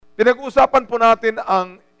Pinag-uusapan po natin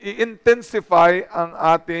ang intensify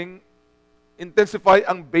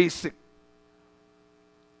ang basic.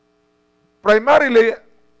 Primarily,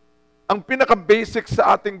 ang pinaka-basic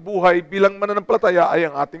sa ating buhay bilang mananampalataya ay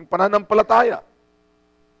ang ating pananampalataya.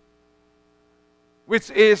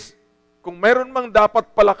 Which is, kung meron mang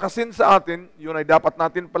dapat palakasin sa atin, yun ay dapat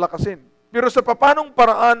natin palakasin. Pero sa papanong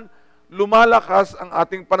paraan, lumalakas ang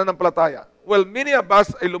ating pananampalataya? Well, many of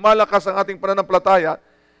us ay lumalakas ang ating pananampalataya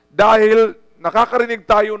dahil nakakarinig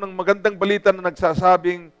tayo ng magandang balita na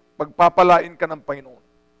nagsasabing pagpapalain ka ng Panginoon.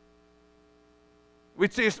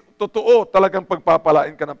 Which is, totoo talagang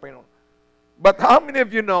pagpapalain ka ng Panginoon. But how many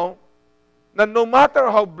of you know na no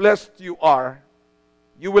matter how blessed you are,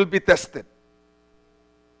 you will be tested?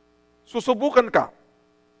 Susubukan ka.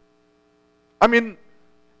 I mean,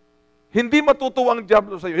 hindi matutuwa ang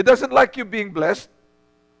diablo sa iyo. He doesn't like you being blessed.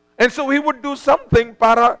 And so he would do something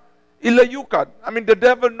para ilayo ka. I mean, the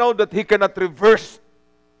devil know that he cannot reverse.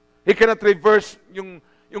 He cannot reverse yung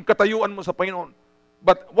katayuan mo sa Panginoon.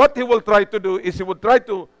 But what he will try to do is he will try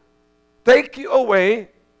to take you away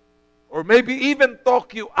or maybe even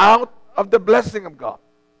talk you out of the blessing of God.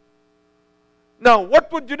 Now, what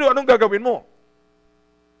would you do? Anong gagawin mo?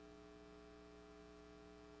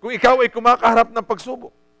 Kung ikaw ay kumakaharap ng pagsubok.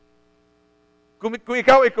 Kung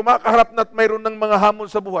ikaw ay kumakaharap na mayroon ng mga hamon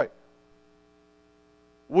sa buhay.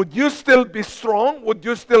 Would you still be strong? Would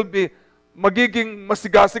you still be magiging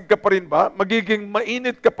masigasig ka pa rin ba? Magiging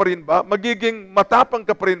mainit ka pa rin ba? Magiging matapang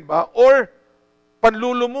ka pa rin ba? Or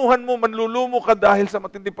manlulumo ka dahil sa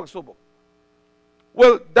matinding pagsubok?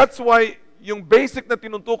 Well, that's why yung basic na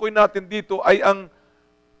tinutukoy natin dito ay ang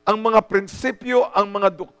mga prinsipyo, ang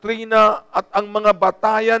mga doktrina, at ang mga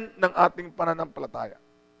batayan ng ating pananampalataya.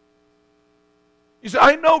 You say,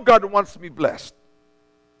 I know God wants me blessed.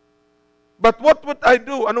 But what would I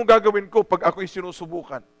do? Anong gagawin ko pag ako'y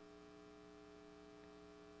sinusubukan?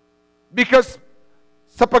 Because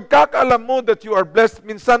sa pagkakaalam mo that you are blessed,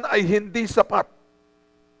 minsan ay hindi sapat.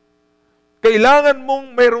 Kailangan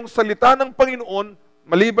mong mayroong salita ng Panginoon,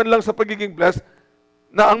 maliban lang sa pagiging blessed,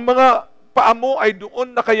 na ang mga paa mo ay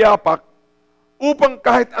doon nakayapak upang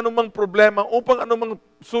kahit anumang problema, upang anumang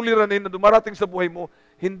suliranin na dumarating sa buhay mo,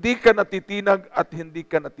 hindi ka natitinag at hindi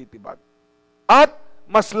ka natitibag. At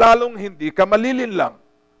mas lalong hindi ka malilinlang.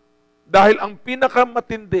 Dahil ang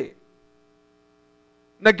pinakamatindi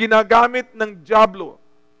na ginagamit ng diablo,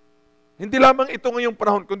 hindi lamang ito ngayong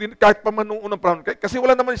panahon, kundi kahit pa man noong unang panahon. Kasi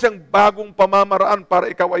wala naman siyang bagong pamamaraan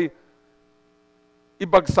para ikaw ay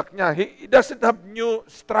ibagsak niya. He doesn't have new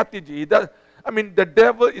strategy. The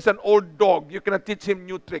devil is an old dog. You cannot teach him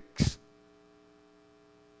new tricks.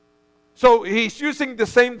 So, he's using the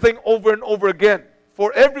same thing over and over again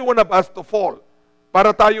for every one of us to fall,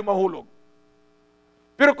 para tayo mahulog.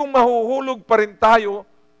 Pero kung mahuhulog pa rin tayo,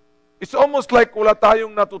 it's almost like wala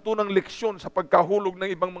tayong natutunang leksyon sa pagkahulog ng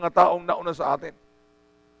ibang mga taong nauna sa atin.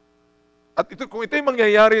 At kung ito yung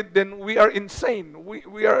mangyayari, then we are insane.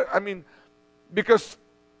 Because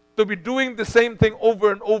to be doing the same thing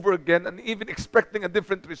over and over again and even expecting a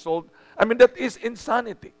different result, that is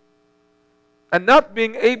insanity. And not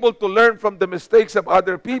being able to learn from the mistakes of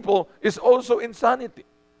other people is also insanity.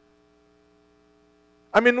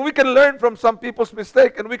 We can learn from some people's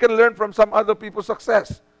mistake and we can learn from some other people's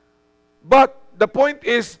success. But the point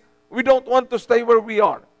is, we don't want to stay where we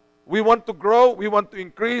are. We want to grow, we want to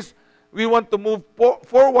increase, we want to move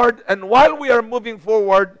forward, and while we are moving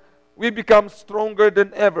forward, we become stronger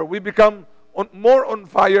than ever. We become more on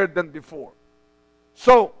fire than before.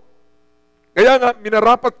 So, kaya nga,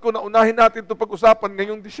 minarapat ko na unahin natin ito pag-usapan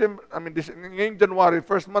ngayong ngayong January,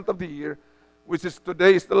 first month of the year, which is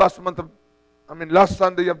today is the last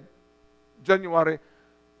Sunday of January.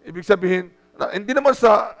 Ibig sabihin, hindi naman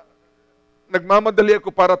sa nagmamadali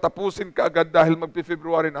ako para tapusin kaagad dahil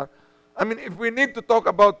magpi-February na. If we need to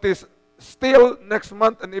talk about this still next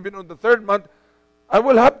month and even on the third month, I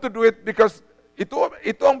will have to do it because ito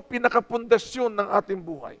ang pinakapundasyon ng ating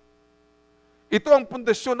buhay. Ito ang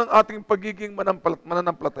pundasyon ng ating pagiging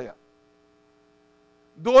mananampalataya.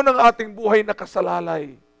 Doon ang ating buhay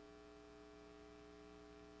nakasalalay.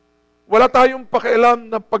 Wala tayong pakialam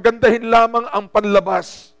na pagandahin lamang ang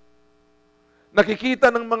panlabas. Nakikita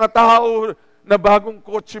ng mga tao na bagong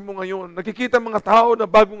kotse mo ngayon. Nakikita ng mga tao na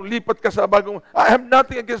bagong lipat ka sa bagong... I have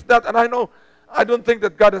nothing against that and I don't think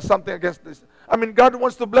that God has something against this. God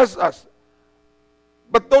wants to bless us.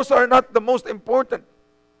 But those are not the most important.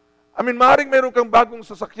 Maring meron kang bagong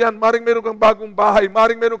sasakyan, maring meron kang bagong bahay,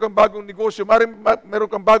 maring meron kang bagong negosyo, maring meron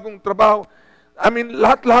kang bagong trabaho.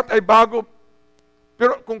 Lahat-lahat ay bago.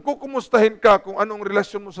 Pero kung kukumustahin ka kung anong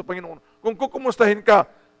relasyon mo sa Panginoon, kung kukumustahin ka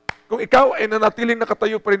kung ikaw ay nanatiling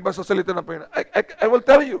nakatayo pa rin ba sa salita ng Panginoon, I will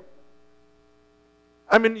tell you.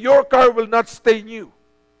 I mean, your car will not stay new.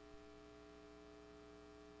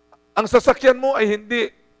 Ang sasakyan mo ay hindi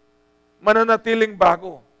mananatiling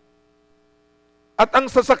bago. At ang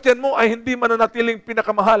sasakyan mo ay hindi mananatiling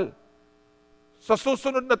pinakamahal. Sa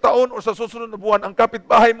susunod na taon o sa susunod na buwan, ang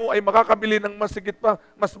kapitbahay mo ay makakabili ng mas higit pa,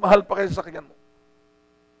 mas mahal pa kaysa sasakyan mo.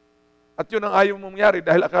 At yun ang ayaw mong mangyari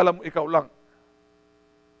dahil akala mo ikaw lang.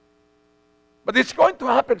 But it's going to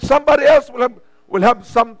happen. Somebody else will have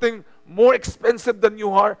something more expensive than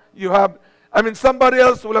you have. I mean, somebody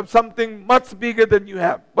else will have something much bigger than you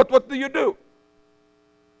have. But what do?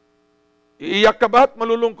 Iiyak ka ba at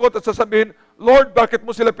malulungkot at sasabihin, Lord, bakit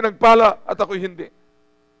mo sila pinagpala at ako'y hindi?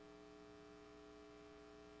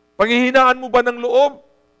 Panghihinaan mo ba ng loob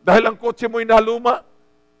dahil ang kotse mo'y naluma?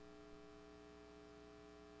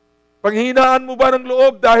 Panghihinaan mo ba ng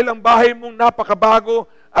loob dahil ang bahay mong napakabago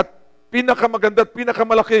at pinakamaganda at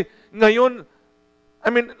pinakamalaki? Ngayon, I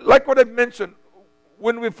mean, like what I mentioned,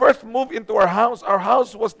 when we first moved into our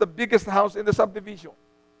house was the biggest house in the subdivision.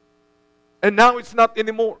 And now it's not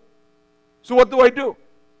anymore. So what do?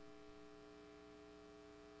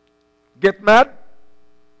 Get mad?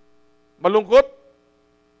 Malungkot?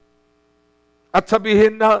 At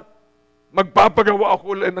sabihin na magpapagawa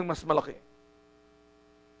ako ulit ng mas malaki.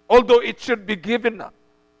 Although it should be given na.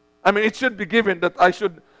 I mean, it should be given that I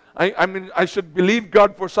should believe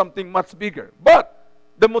God for something much bigger. But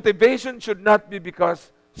the motivation should not be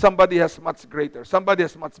because somebody has much greater, somebody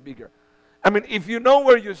has much bigger. I mean, if you know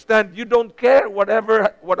where you stand, you don't care what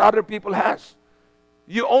other people has.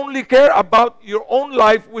 You only care about your own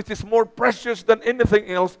life, which is more precious than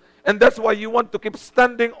anything else. And that's why you want to keep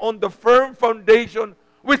standing on the firm foundation,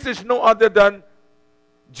 which is no other than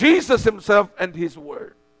Jesus Himself and His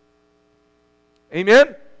Word.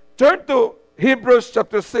 Amen? Turn to Hebrews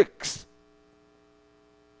chapter 6.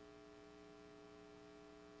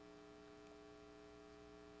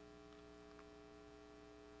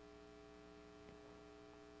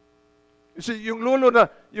 You see, yung lulo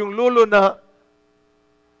na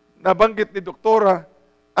nabanggit ni Doktora,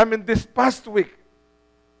 I mean, this past week,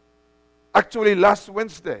 actually last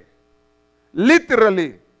Wednesday,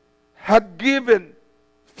 literally had given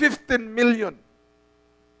 15 million.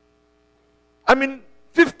 I mean,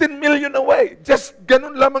 15 million away. Just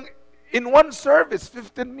ganun lamang in one service,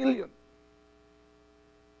 15 million.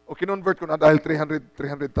 O kinonvert ko na dahil $300,000.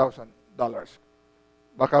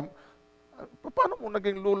 Baka, paano mo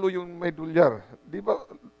naging lulo yung may dolyar? Di ba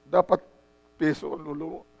dapat peso ang lulo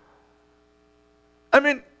mo? I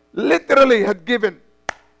mean, literally had given,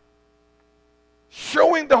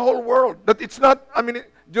 showing the whole world that it's not, I mean,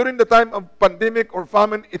 during the time of pandemic or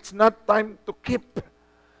famine, it's not time to keep.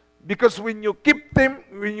 Because when you keep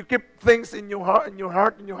things in your heart, in your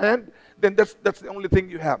hand, then that's the only thing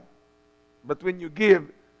you have. But when you give,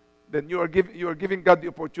 then you are giving God the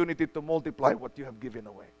opportunity to multiply what you have given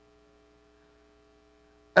away.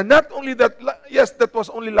 And not only that, yes, that was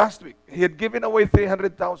only last week. He had given away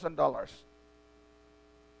 $300,000.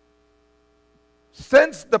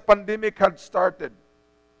 Since the pandemic had started,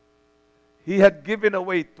 he had given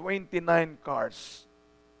away 29 cars.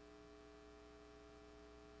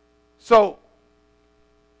 So,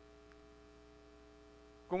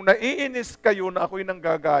 kung naiinis kayo na ako'y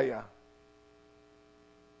nanggagaya,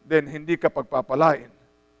 then hindi ka pagpapalain.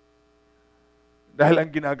 Dahil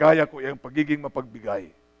ang ginagaya ko ay ang pagiging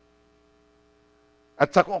mapagbigay.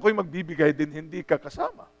 At sa kung ako'y magbibigay din, hindi ka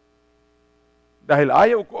kasama. Dahil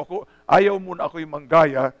ayaw mo na ako'y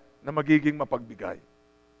manggaya na magiging mapagbigay.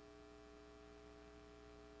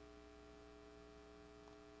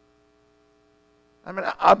 I mean,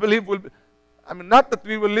 I believe not that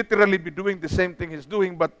we will literally be doing the same thing he's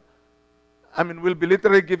doing, but I mean, we'll be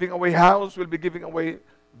literally giving away house, we'll be giving away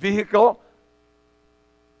vehicle.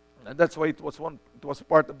 And that's why it was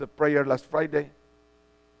part of the prayer last Friday.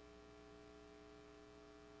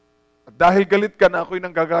 At dahil galit ka na ako'y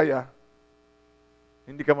nanggagaya,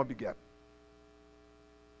 hindi ka mabigyan.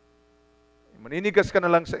 Maninigas ka na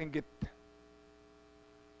lang sa inggit.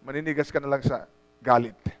 Maninigas ka na lang sa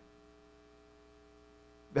galit.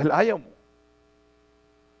 Dahil ayaw mo.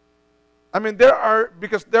 I mean,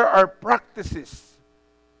 because there are practices,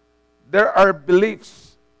 there are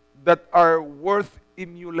beliefs that are worth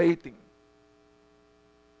emulating.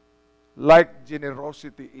 Like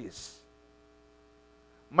generosity is.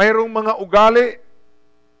 Mayroong mga ugali,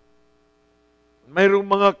 mayroong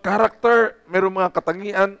mga karakter, mayroong mga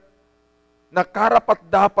katangian na karapat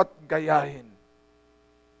dapat gayahin.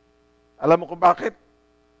 Alam mo kung bakit?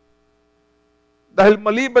 Dahil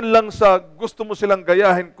maliban lang sa gusto mo silang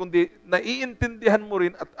gayahin, kundi naiintindihan mo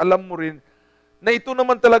rin at alam mo rin na ito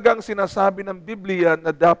naman talaga ang sinasabi ng Biblia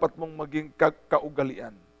na dapat mong maging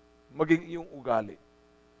kaugalian, maging iyong ugali.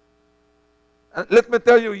 And let me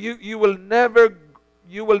tell you, you will never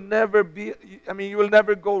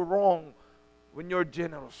go wrong when you're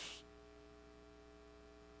generous.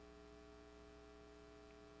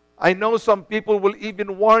 I know some people will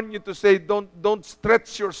even warn you to say, don't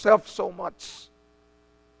stretch yourself so much.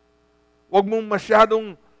 Huwag mong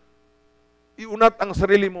masyadong iunat ang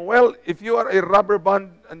sarili mo. Well, if you are a rubber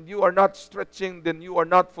band and you are not stretching, then you are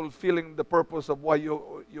not fulfilling the purpose of why you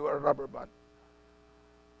are a rubber band.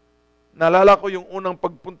 Naalala ko yung unang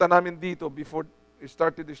pagpunta namin dito before we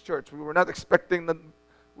started this church. We were not expecting that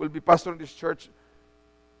we'll be pastor in this church.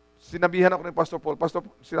 Sinabihan ako ni Pastor Paul,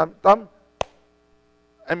 sinabi, Tom,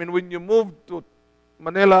 when you move to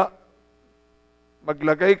Manila,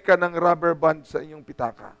 maglagay ka ng rubber band sa inyong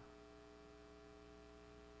pitaka.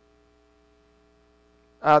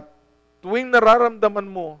 At tuwing nararamdaman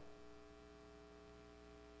mo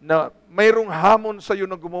na mayroong hamon sa iyo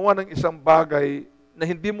na gumawa ng isang bagay na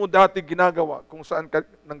hindi mo dati ginagawa kung saan ka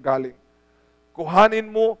nanggaling, kuhanin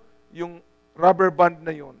mo yung rubber band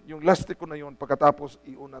na yon, yung lastiko na yon, pagkatapos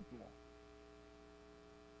iunat mo.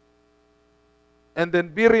 And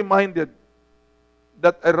then be reminded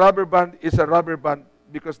that a rubber band is a rubber band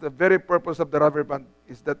because the very purpose of the rubber band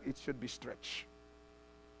is that it should be stretched.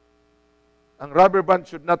 Ang rubber band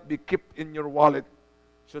should not be kept in your wallet.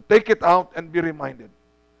 So take it out and be reminded.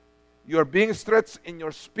 You are being stretched in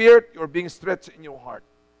your spirit, you are being stretched in your heart.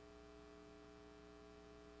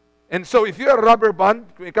 And so if you are a rubber band,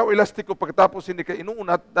 kung ikaw elastiko pagkatapos hindi ka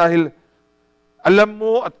inuunat dahil alam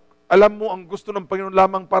mo ang gusto ng Panginoon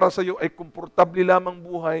lamang para sa iyo ay komportable lamang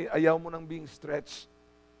buhay, ayaw mo nang being stretched,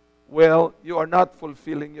 well, you are not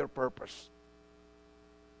fulfilling your purpose.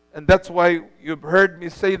 And that's why you've heard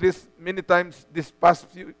me say this many times this past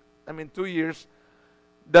 2 years,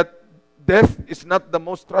 that death is not the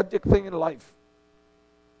most tragic thing in life.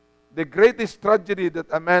 The greatest tragedy that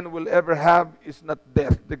a man will ever have is not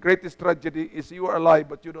death. The greatest tragedy is you are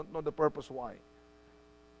alive but you don't know the purpose why.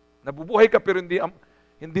 Nabubuhay ka pero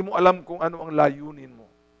hindi mo alam kung ano ang layunin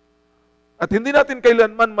mo. At hindi natin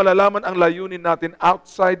kailanman malalaman ang layunin natin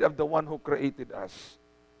outside of the one who created us.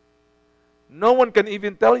 No one can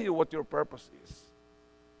even tell you what your purpose is.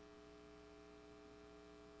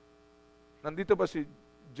 Nandito ba si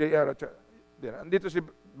JR? Nandito si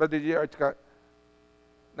Brother JR.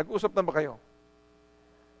 Nag-usap na ba kayo?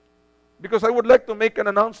 Because I would like to make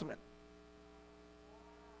an announcement.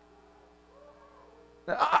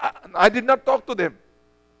 I did not talk to them.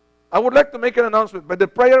 I would like to make an announcement. By the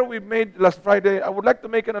prayer we made last Friday, I would like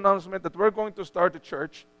to make an announcement that we're going to start a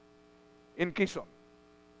church in Quezon.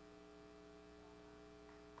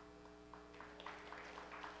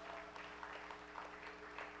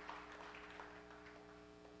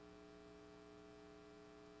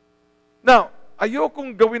 Now,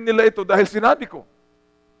 ayokong gawin nila ito dahil sinabi ko.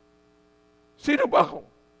 Sino ba ako?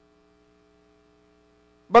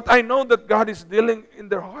 But I know that God is dealing in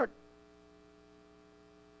their heart.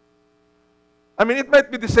 It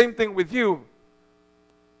might be the same thing with you.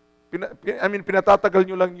 Pinatatagal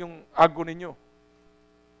nyo lang yung ago ninyo.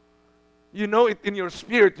 You know it in your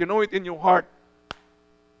spirit, you know it in your heart.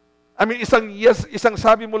 Isang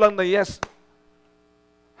sabi mo lang na yes,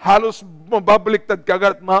 halos mababaliktad ka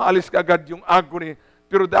agad at maalis ka agad yung agony.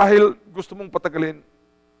 Pero dahil gusto mong patagalin,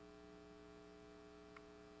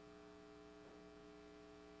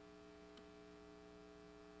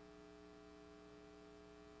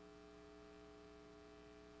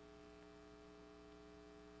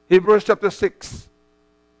 Hebrews chapter 6.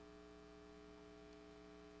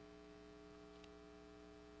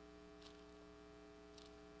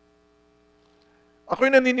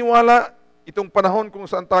 Ako'y naniniwala itong panahon kung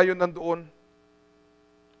saan tayo nandoon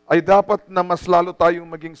ay dapat na mas lalo tayong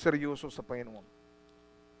maging seryoso sa Panginoon.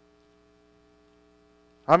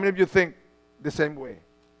 How many of you think the same way?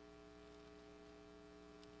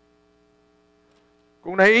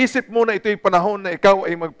 Kung naiisip mo na ito'y panahon na ikaw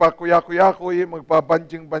ay magpakuya-kuya-kuy,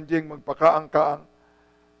 magpabanjing-banjing, magpakaang-kaang,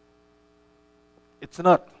 it's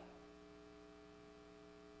not.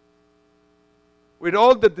 With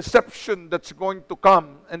all the deception that's going to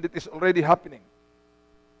come, and it is already happening.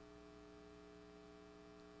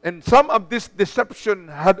 And some of this deception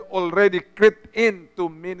had already crept into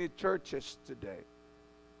many churches today.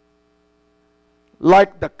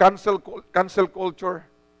 Like the cancel culture,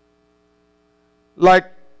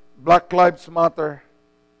 like Black Lives Matter,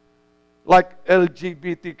 like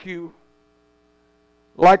LGBTQ,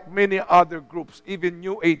 like many other groups, even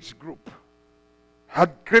New Age group.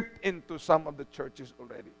 had crept into some of the churches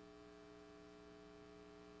already.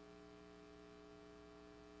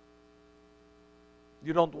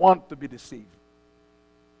 You don't want to be deceived.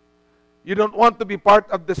 You don't want to be part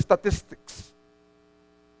of the statistics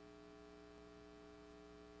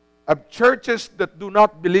of churches that do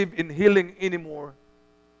not believe in healing anymore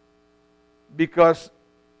because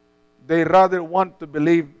they rather want to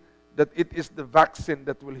believe that it is the vaccine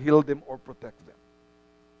that will heal them or protect them.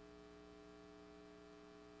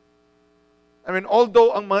 I mean,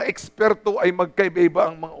 although ang mga eksperto ay magkaiba-iba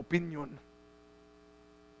ang mga opinion.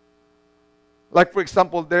 Like for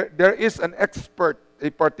example, there is an expert, a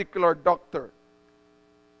particular doctor,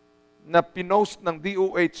 na pinost ng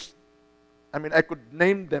DOH. I mean, I could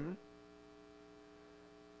name them.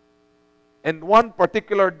 And one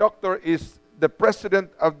particular doctor is the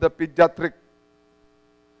president of the pediatric.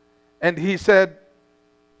 And he said,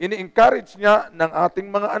 ini-encourage niya ng ating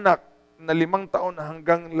mga anak na 5 taon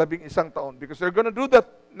hanggang 11 taon, because they're gonna do that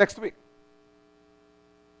next week,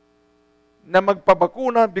 na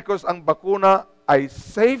magpabakuna because ang bakuna ay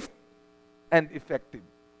safe and effective.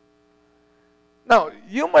 Now,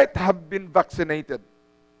 you might have been vaccinated,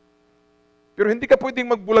 pero hindi ka pwedeng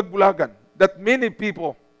magbulag-bulagan that many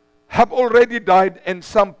people have already died and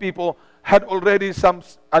some people had already some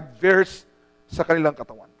adverse sa kanilang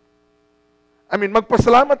katawan. I mean,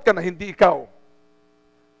 magpasalamat ka na hindi ikaw.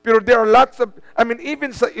 Pero there are lots of, I mean, even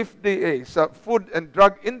sa FDA, sa food and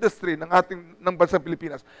drug industry ng bansang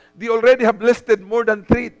Pilipinas, they already have listed more than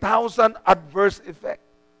 3,000 adverse effects.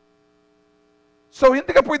 So, hindi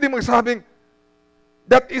ka pwede magsabing,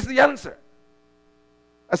 that is the answer.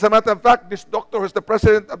 As a matter of fact, this doctor who is the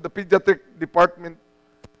president of the pediatric department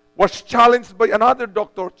was challenged by another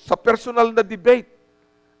doctor sa personal na debate.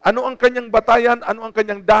 Ano ang kanyang batayan? Ano ang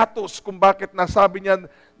kanyang datos kung bakit nasabi niya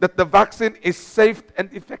that the vaccine is safe and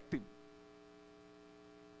effective?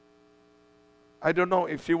 I don't know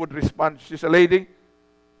if she would respond. She's a lady.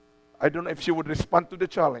 I don't know if she would respond to the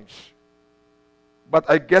challenge. But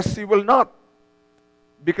I guess she will not.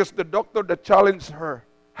 Because the doctor that challenged her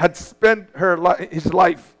had spent his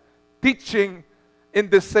life teaching in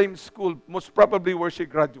the same school, most probably where she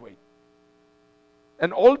graduated.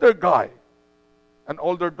 An older guy. An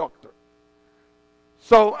older doctor.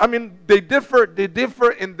 So, I mean, they differ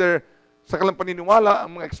in their sa kanilang paniniwala,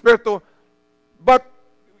 ang mga eksperto, but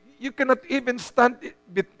you cannot even stand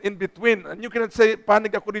in between, and you cannot say,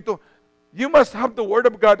 panig ako dito. You must have the Word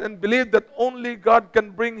of God and believe that only God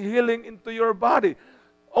can bring healing into your body.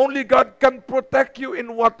 Only God can protect you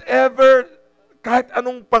in whatever, kahit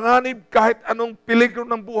anong panganib, kahit anong peligro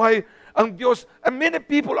ng buhay, ang Diyos. And many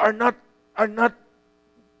people are not, I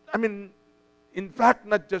mean, in fact,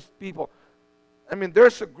 not just people. I mean,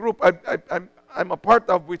 there's a group I'm a part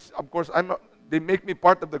of, which, of course, they make me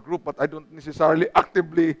part of the group, but I don't necessarily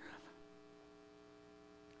actively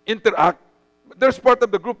interact. But there's part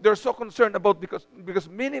of the group they're so concerned about because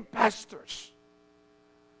many pastors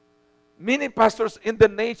in the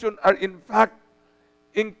nation are in fact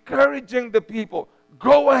encouraging the people,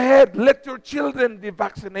 go ahead, let your children be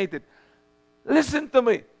vaccinated. Listen to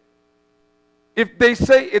me. If they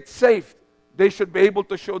say it's safe, they should be able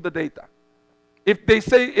to show the data. If they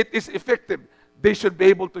say it is effective, they should be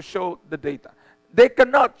able to show the data. They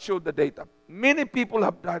cannot show the data. Many people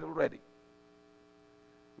have died already.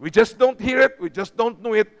 We just don't hear it, we just don't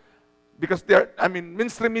know it, because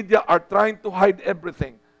mainstream media are trying to hide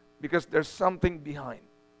everything because there's something behind.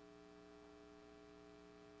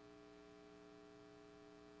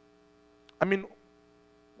 I mean,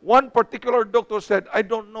 one particular doctor said, I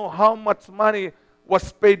don't know how much money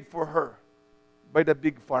was paid for her by the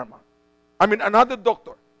big pharma. I mean, another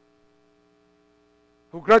doctor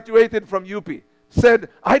who graduated from UP said,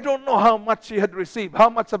 I don't know how much she had received, how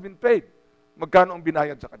much have been paid. Magkano ang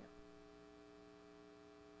binayad sa kanya.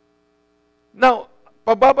 Now,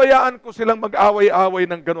 pababayaan ko silang mag-away-away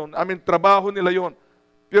ng ganun. I mean, trabaho nila yon.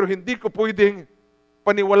 Pero hindi ko pwedeng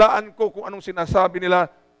paniwalaan ko kung anong sinasabi nila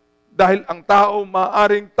dahil ang tao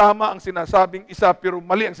maaring tama ang sinasabing isa pero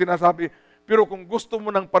mali ang sinasabi. Pero kung gusto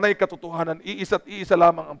mo ng panay katotohanan, iisa't iisa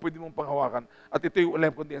lamang ang pwede mong panghawakan. At ito yung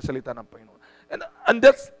ulit kundi ang salita ng Panginoon. And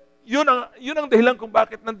that's, yun ang dahilan kung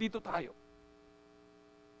bakit nandito tayo.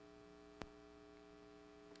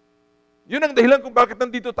 Yun ang dahilan kung bakit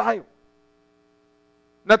nandito tayo.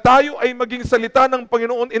 Na tayo ay maging salita ng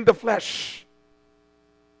Panginoon in the flesh.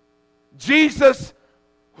 Jesus,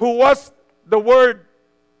 who was the Word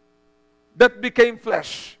that became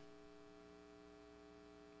flesh.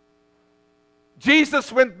 Jesus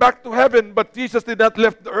went back to heaven, but Jesus did not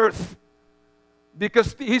leave the earth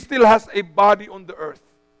because he still has a body on the earth.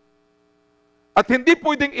 At hindi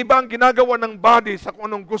pwedeng iba ang ginagawa ng body sa kung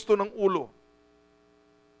anong gusto ng ulo.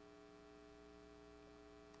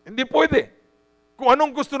 Hindi pwede. Kung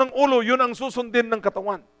anong gusto ng ulo, yun ang susundin ng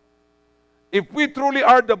katawan. If we truly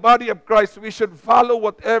are the body of Christ, we should follow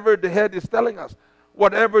whatever the head is telling us,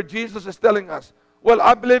 whatever Jesus is telling us. Well,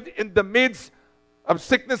 I believe in the midst of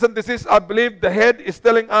sickness and disease, I believe the head is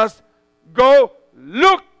telling us, go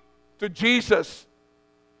look to Jesus.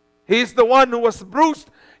 He is the one who was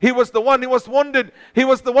bruised. He was the one who was wounded. He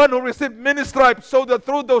was the one who received many stripes, so that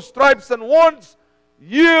through those stripes and wounds,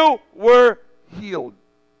 you were healed.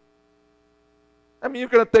 I mean, you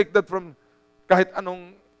cannot take that from kahit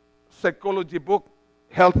anong psychology book,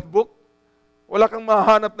 health book. Wala kang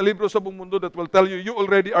mahanap na libro sa buong mundo that will tell you, you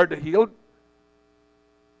already are the healed.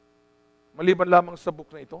 Maliban lamang sa book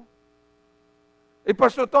na ito. Eh,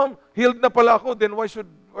 Pastor Tom, healed na pala ako, then why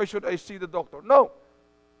should I see the doctor? No.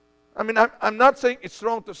 I mean, I'm not saying it's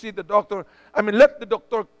wrong to see the doctor. I mean, let the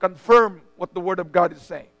doctor confirm what the Word of God is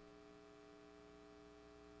saying.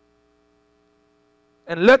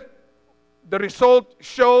 And let the result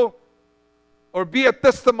show or be a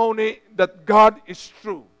testimony that God is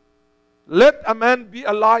true. Let a man be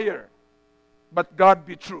a liar, but God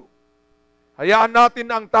be true. Hayaan natin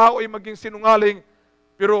na ang tao ay maging sinungaling,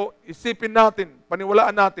 pero isipin natin,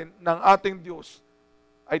 paniwalaan natin na ang ating Diyos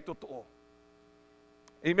ay totoo.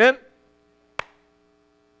 Amen?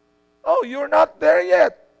 Oh, you're not there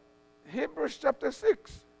yet. Hebrews chapter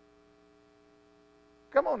 6.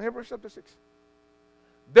 Come on, Hebrews chapter 6.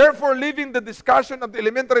 Therefore, leaving the discussion of the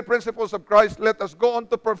elementary principles of Christ, let us go on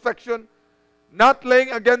to perfection, not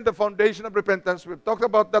laying again the foundation of repentance. We've talked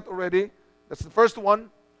about that already. That's the first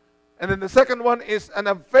one. And then the second one is an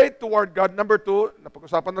of faith toward God. Number 2,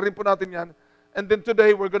 napag-usapan na rin po natin yan. And then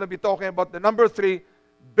today, we're going to be talking about the number 3,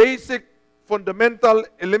 basic, fundamental,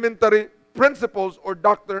 elementary principles or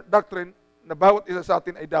doctrine na bawat isa sa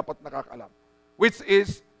atin ay dapat nakakaalam. Which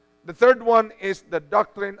is, the third one is the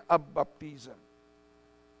doctrine of baptism.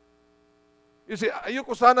 You see,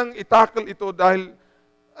 ayoko sanang itakal ito dahil,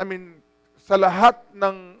 sa lahat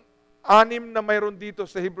ng 6 na mayroon dito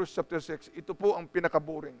sa Hebrews chapter 6, ito po ang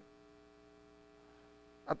pinaka-boring.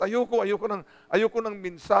 At ayoko ng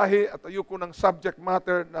mensahe at ayoko ng subject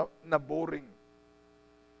matter na boring.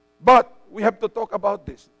 But we have to talk about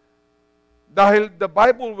this. Dahil the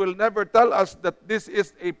Bible will never tell us that this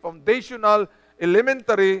is a foundational,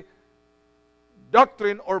 elementary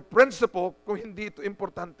doctrine or principle kung hindi ito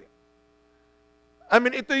importante.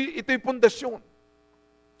 Ito'y pundasyon.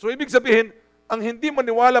 So, ibig sabihin, ang hindi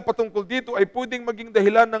maniwala patungkol dito ay pwedeng maging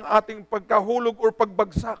dahilan ng ating pagkahulog or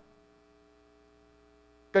pagbagsak.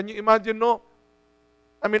 Can you imagine, no?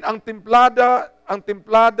 Ang templada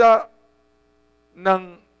ng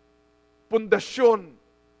pundasyon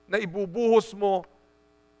na ibubuhos mo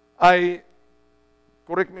ay,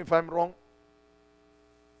 correct me if I'm wrong,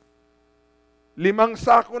 5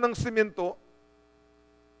 sako ng simento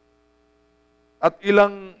at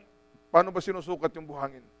ilang, paano ba sinusukat yung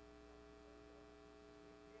buhangin?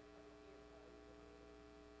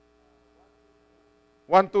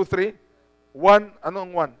 One, two, three. One, ano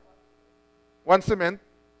ang one? One cement.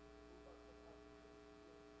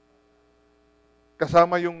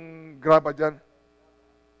 Kasama yung graba dyan.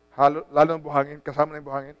 Lalo ng buhangin, kasama na yung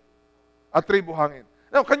buhangin. At 3 buhangin.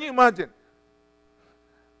 Now, can you imagine?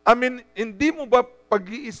 Hindi mo ba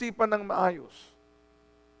pag-iisipan ng maayos?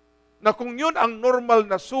 Na kung yun ang normal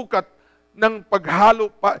na sukat ng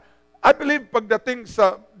paghalo, I believe pagdating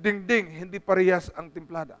sa dingding, hindi parehas ang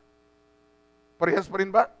templada. Parehas pa rin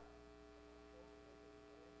ba?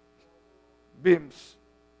 Beams.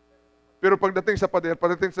 Pero pagdating sa pader,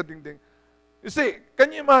 pagdating sa dingding, you see, can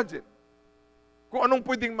you imagine kung anong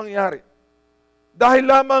pwedeng mangyari? Dahil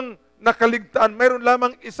lamang nakaligtaan, mayroon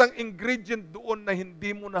lamang isang ingredient doon na hindi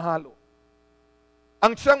mo nahalo.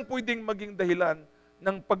 Ang siyang pwedeng maging dahilan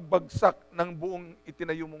ng pagbagsak ng buong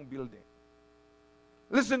itinayo mong building.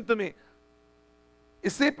 Listen to me.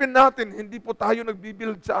 Isipin natin, hindi po tayo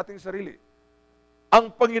nagbibuild sa ating sarili. Ang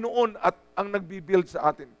Panginoon at ang nagbibuild sa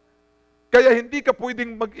atin. Kaya hindi ka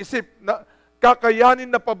pwedeng mag-isip na kakayanin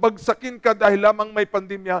na pabagsakin ka dahil lamang may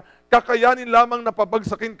pandemya, kakayanin lamang na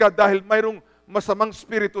pabagsakin ka dahil mayroong masamang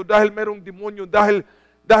spirito, dahil mayroong demonyo, dahil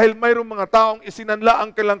mayroong mga taong isinanla ang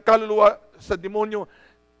kailang kaluluwa sa demonyo.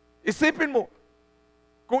 Isipin mo,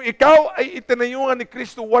 kung ikaw ay itinayungan ni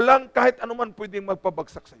Kristo, walang kahit anuman pwedeng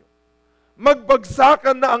magpabagsak sa iyo.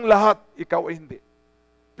 Magbagsakan na ang lahat, ikaw ay hindi.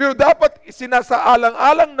 Pero dapat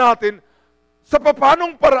isinasaalang-alang natin sa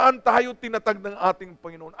paanong paraan tayo tinatag ng ating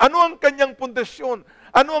Panginoon. Ano ang kanyang pundasyon?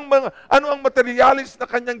 Ano ang materialis na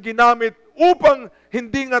kanyang ginamit upang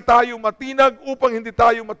hindi nga tayo matinag, upang hindi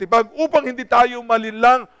tayo matibag, upang hindi tayo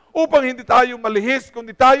malinlang, upang hindi tayo malihis,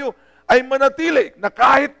 kundi tayo ay manatili na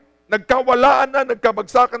kahit nagkawalaan na,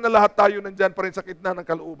 nagkabagsakan na, lahat tayo nandyan pa rin sa gitna ng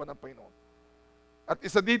kalooban ng Panginoon. At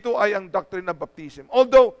isa dito ay ang doctrine ng baptism.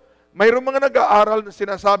 Although, mayroong mga nag-aaral na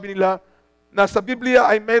sinasabi nila na sa Biblia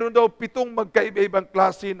ay mayroon daw 7 magkaiba-ibang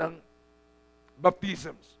klase ng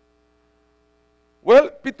baptisms. Well,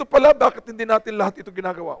 7 pala, bakit hindi natin lahat ito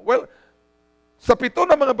ginagawa? Well, sa 7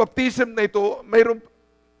 na mga baptism na ito, mayroon,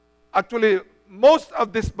 actually, most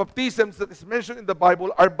of these baptisms that is mentioned in the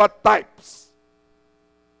Bible are but types.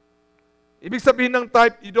 Ibig sabihin ng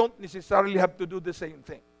type, you don't necessarily have to do the same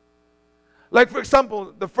thing. Like for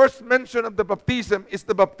example, the first mention of the baptism is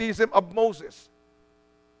the baptism of Moses.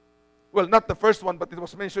 Well, not the first one, but it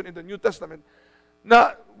was mentioned in the New Testament.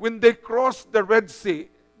 Na when they crossed the Red Sea,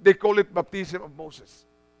 they call it baptism of Moses.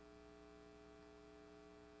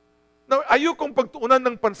 Now, ayokong pagtuunan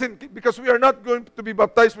ng pansin because we are not going to be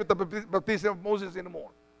baptized with the baptism of Moses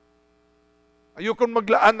anymore. Ayokong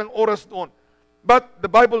maglaan ng oras doon. But the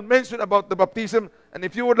Bible mentioned about the baptism, and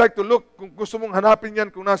if you would like to look, kung gusto mong hanapin yan,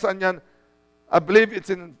 kung nasaan yan, I believe it's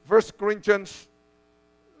in 1 Corinthians.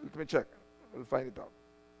 Let me check. We'll find it out.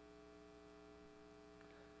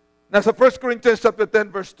 Nasa 1 Corinthians chapter 10,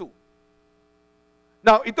 verse 2.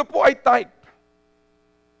 Now, ito po ay type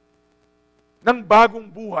ng bagong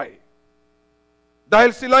buhay.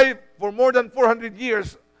 Dahil sila for more than 400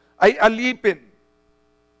 years ay alipin.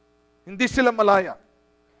 Hindi sila malaya.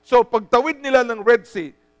 So, pagtawid nila ng Red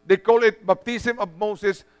Sea, they call it baptism of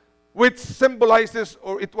Moses, which symbolizes,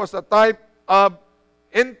 or it was a type of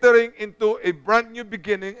entering into a brand new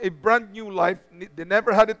beginning, a brand new life. They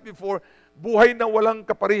never had it before. Buhay na walang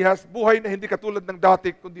kaparihas, buhay na hindi katulad ng dati,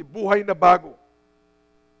 kundi buhay na bago.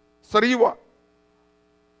 Sariwa.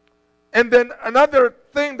 And then another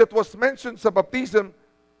thing that was mentioned sa baptism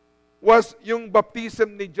was yung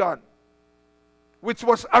baptism ni John, which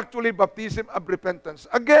was actually baptism of repentance.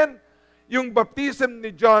 Again, yung baptism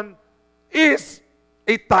ni John is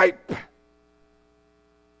a type.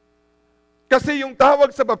 Kasi yung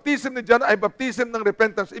tawag sa baptism ni John ay baptism ng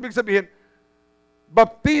repentance. Ibig sabihin,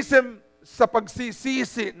 baptism sa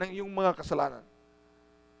pagsisisi ng iyong mga kasalanan.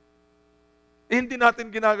 Hindi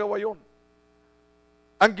natin ginagawa yon.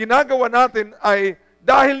 Ang ginagawa natin ay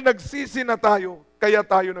dahil nagsisi na tayo, kaya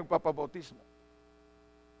tayo nagpapabautismo.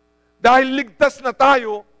 Dahil ligtas na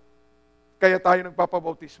tayo, kaya tayo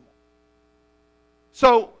nagpapabautismo.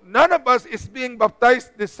 So, none of us is being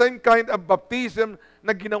baptized the same kind of baptism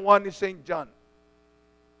na ginawa ni St. John.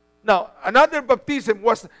 Now, another baptism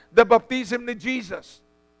was the baptism ni Jesus.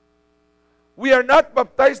 We are not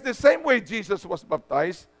baptized the same way Jesus was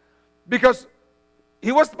baptized because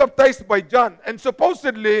he was baptized by John. And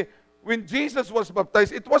supposedly, when Jesus was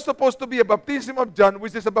baptized, it was supposed to be a baptism of John,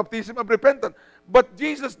 which is a baptism of repentance. But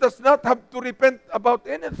Jesus does not have to repent about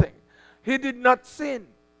anything. He did not sin.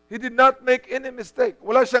 He did not make any mistake.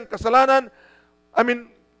 Wala siyang kasalanan.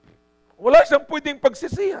 Wala siyang pwedeng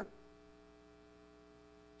pagsisihan.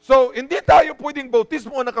 So, hindi tayo pwedeng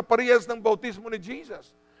bautismo na kaparehas ng bautismo ni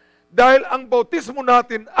Jesus. Dahil ang bautismo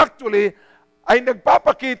natin actually ay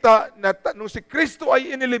nagpapakita na nung si Kristo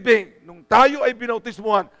ay inilibing, nung tayo ay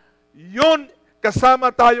binautismuhan, yun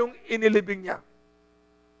kasama tayong inilibing niya.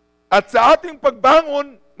 At sa ating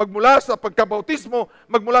pagbangon, magmula sa pagkabautismo,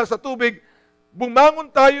 magmula sa tubig, bumangon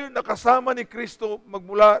tayo na kasama ni Kristo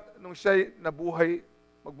magmula nung siya'y nabuhay,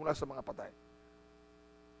 magmula sa mga patay.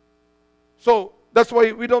 So, that's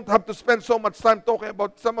why we don't have to spend so much time talking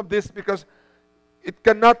about some of this because it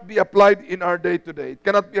cannot be applied in our day today. It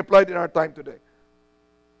cannot be applied in our time today.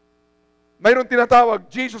 Mayroon tinatawag,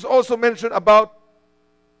 Jesus also mentioned about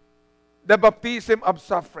the baptism of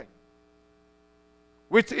suffering,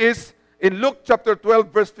 which is in Luke chapter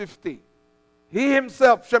 12, verse 50. He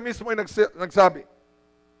himself, siya mismo ay nagsabi,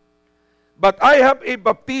 "But I have a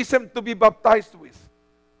baptism to be baptized with."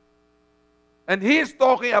 And he is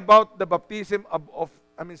talking about the baptism of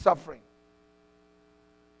suffering.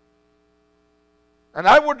 And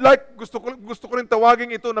I would like, gusto ko rin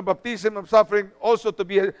tawagin ito na baptism of suffering also to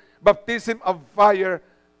be a baptism of fire,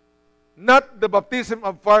 not the baptism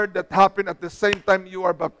of fire that happened at the same time you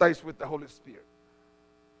are baptized with the Holy Spirit.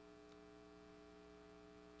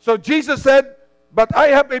 So Jesus said, "But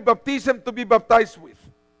I have a baptism to be baptized with."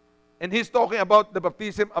 And he's talking about the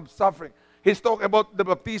baptism of suffering. He's talking about the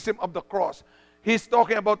baptism of the cross. He's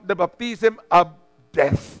talking about the baptism of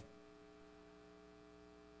death.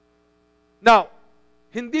 Now,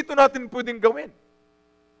 hindi ito natin pwedeng gawin.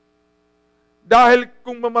 Dahil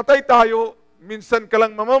kung mamatay tayo, minsan ka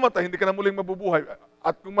lang mamamatay, hindi ka na muling mabubuhay.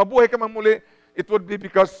 At kung mabuhay ka man muli, it would be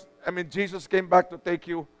because, Jesus came back to take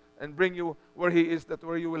you and bring you where He is, that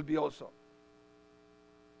where you will be also.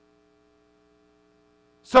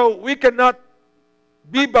 So, we cannot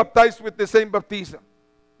be baptized with the same baptism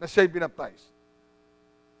na siya'y binaptize.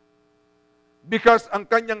 Because ang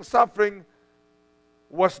kanyang suffering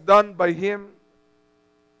was done by Him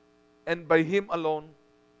and by Him alone,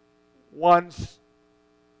 once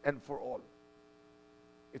and for all.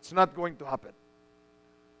 It's not going to happen.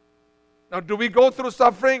 Now, do we go through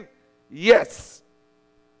suffering? Yes.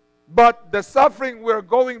 But the suffering we're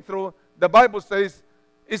going through, the Bible says,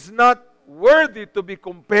 is not worthy to be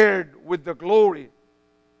compared with the glory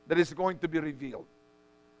that is going to be revealed.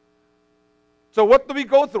 So what do we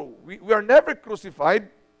go through? We are never crucified.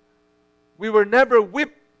 We were never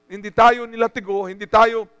whipped. Hindi tayo nilatigo, hindi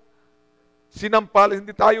tayo sinampal,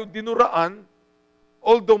 hindi tayo dinuraan.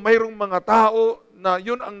 Although mayroong mga tao na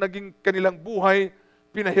yun ang naging kanilang buhay,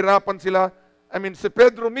 pinahirapan sila. Si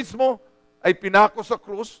Pedro mismo ay pinako sa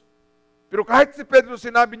krus. Pero kahit si Pedro,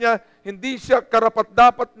 sinabi niya, hindi siya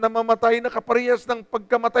karapat-dapat na mamatay na kaparehas ng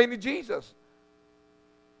pagkamatay ni Jesus.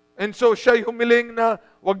 And so siya'y humiling na,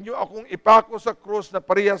 wag niyo akong ipako sa krus na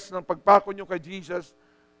parehas ng pagpako niyo kay Jesus.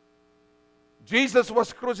 Jesus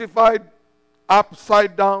was crucified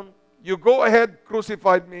upside down. You go ahead,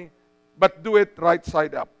 crucify me, but do it right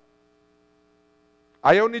side up.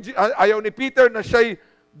 Ayaw ni Peter na siya'y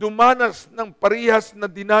dumanas ng parehas na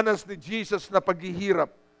dinanas ni Jesus na paghihirap.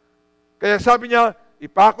 Kaya sabi niya,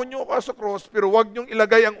 ipako niyo ako sa cross, pero wag niyong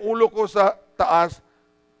ilagay ang ulo ko sa taas.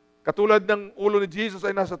 Katulad ng ulo ni Jesus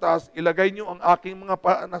ay nasa taas, ilagay niyo ang aking mga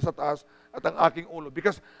paa nasa taas at ang aking ulo.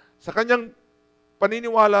 Because sa kanyang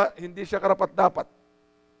paniniwala, hindi siya karapat-dapat.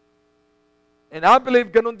 And I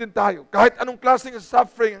believe ganun din tayo. Kahit anong klaseng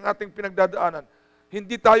suffering ang ating pinagdadaanan,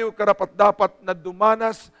 hindi tayo karapat-dapat na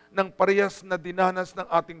dumanas ng parehas na dinanas ng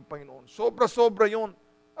ating Panginoon. Sobra-sobra yun.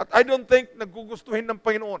 At I don't think nagugustuhin ng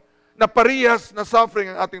Panginoon na parehas na suffering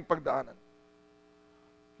ang ating pagdaanan.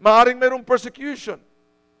 Maaring mayroong persecution.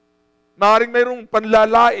 Maaring mayroong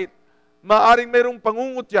panlalait. Maaring mayroong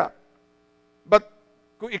pangungutya. But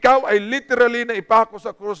kung ikaw ay literally na ipako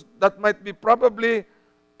sa krus, that might be probably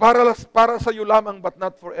para sa iyo lamang, but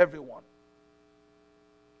not for everyone.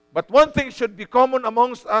 But one thing should be common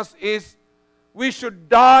amongst us is we should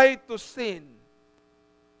die to sin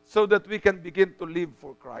so that we can begin to live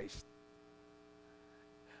for Christ.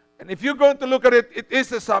 And if you're going to look at it, it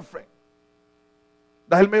is a suffering.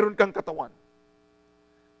 Dahil mayroon kang katawan.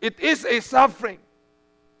 It is a suffering.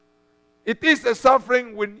 It is a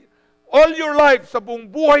suffering when all your life, sa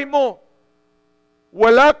buong buhay mo,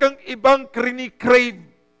 wala kang ibang crave,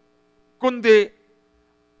 kundi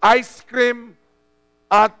ice cream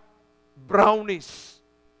at brownies.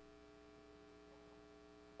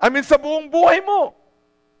 Sa buong buhay mo.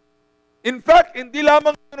 In fact, hindi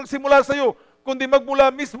lamang nagsimula sa iyo, kundi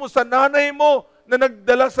magmula mismo sa nanay mo na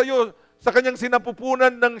nagdala sa iyo sa kanyang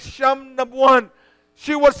sinapupunan ng 9 na buwan.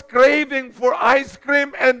 She was craving for ice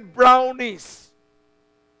cream and brownies.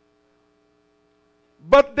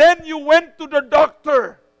 But then you went to the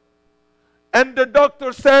doctor, and the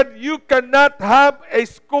doctor said, you cannot have a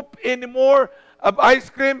scoop anymore of ice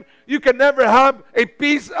cream. You can never have a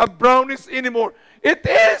piece of brownies anymore. It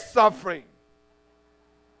is suffering.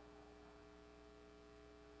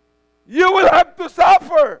 You will have to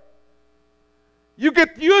suffer. You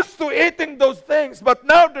get used to eating those things, but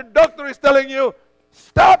now the doctor is telling you,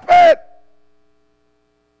 stop it.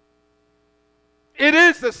 It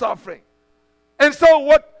is a suffering. And so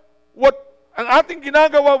what ang ating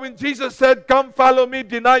ginagawa when Jesus said, come follow me,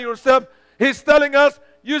 deny yourself, He's telling us,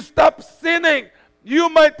 you stop sinning. You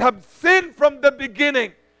might have sinned from the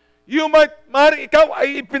beginning. Maaari ikaw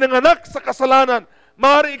ay ipinanganak sa kasalanan.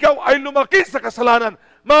 Maaari ikaw ay lumaki sa kasalanan.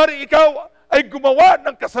 Maaari ikaw ay gumawa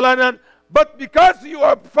ng kasalanan. But because you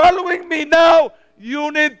are following me now, you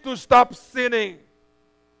need to stop sinning.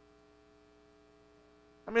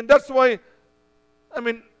 That's why,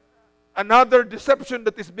 another deception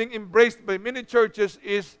that is being embraced by many churches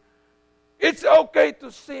is, it's okay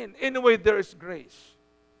to sin. Anyway, there is grace.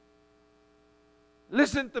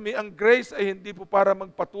 Listen to me, ang grace ay hindi po para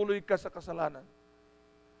magpatuloy ka sa kasalanan.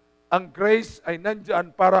 Ang grace ay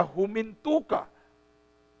nandyan para huminto ka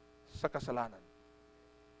sa kasalanan.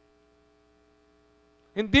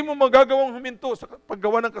 Hindi mo magagawang huminto sa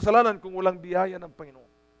paggawa ng kasalanan kung walang biyaya ng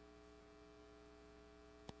Panginoon.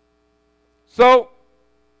 So,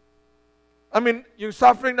 yung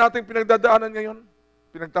suffering natin pinagdadaanan ngayon,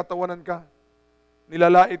 pinagtatawanan ka,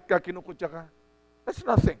 nilalait ka, kinukutya ka, that's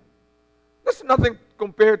nothing. That's nothing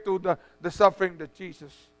compared to the suffering that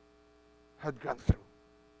Jesus had gone through.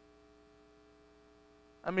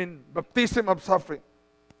 Baptism of suffering.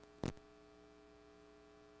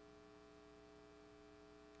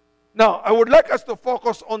 Now, I would like us to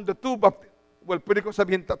focus on the two baptisms. Well, pwede kong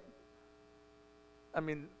sabihin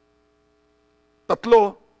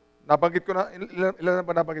tatlo. Nabanggit ko na. Ilan na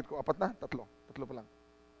ba nabanggit ko? 4 na? Tatlo pa lang.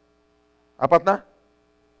 4 na?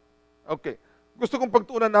 Okay. Gusto kong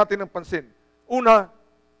pagtuunan natin ng pansin. Una,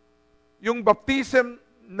 yung baptism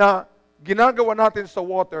na ginagawa natin sa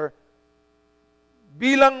water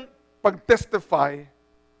bilang pag-testify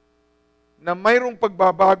na mayroong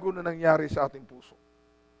pagbabago na nangyari sa ating puso.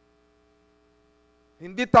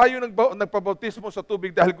 Hindi tayo nagpabautismo sa tubig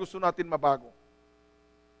dahil gusto natin mabago.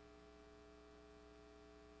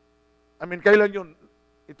 Kailan yun?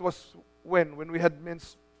 It was when we had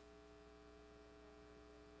men's.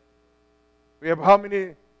 We have how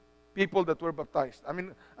many people that were baptized?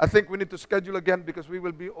 I think we need to schedule again because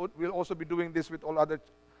we'll also be doing this with all other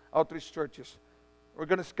outreach churches. We're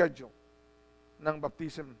going to schedule ng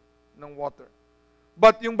baptism ng water.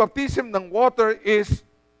 But yung baptism ng water is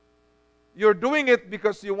you're doing it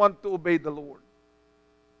because you want to obey the Lord.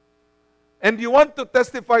 And you want to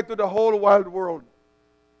testify to the whole wide world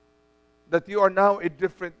that you are now a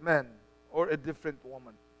different man or a different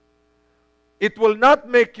woman. It will not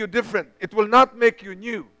make you different. It will not make you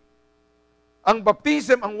new. Ang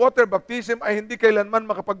baptism, ang water baptism ay hindi kailanman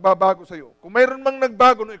makapagbabago sa iyo. Kung mayroon mang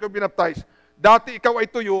nagbago nung ikaw binaptize, dati ikaw ay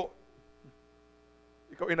tuyo,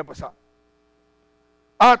 ikaw ay nabasa.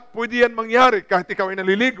 At pwede yan mangyari kahit ikaw ay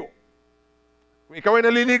naliligo. Kung ikaw ay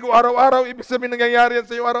naliligo araw-araw, ibig sabihin nangyayari yan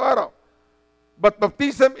sa iyo araw-araw. But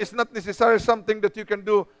baptism is not necessarily something that you can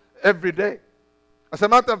do every day. As a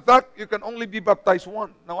matter of fact, you can only be baptized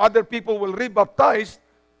once. Now, other people will re-baptize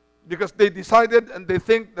because they decided and they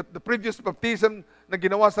think that the previous baptism na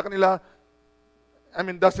ginawa sa kanila,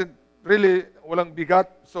 doesn't really, walang bigat.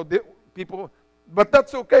 So, but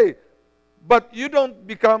that's okay. But you don't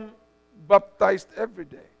become baptized every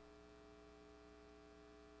day.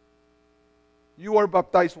 You are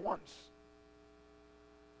baptized once.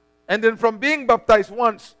 And then from being baptized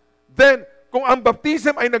once, then, kung ang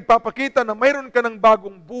baptism ay nagpapakita na mayroon ka ng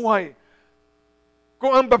bagong buhay,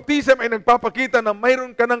 kung ang baptism ay nagpapakita na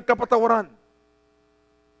mayroon ka ng kapatawaran,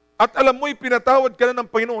 at alam mo'y pinatawad ka na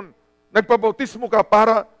ng Panginoon, nagpabautismo ka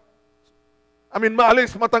para,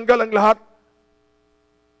 maalis, matanggal ang lahat.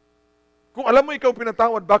 Kung alam mo ikaw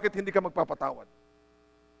pinatawad, bakit hindi ka magpapatawad?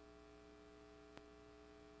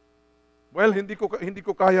 Well, hindi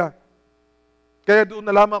ko kaya. Kaya doon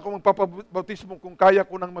na lamang ako magpapabautismo kung kaya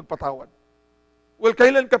ko nang magpatawad. Well,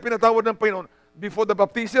 kailan ka pinatawad ng Panginoon? Before the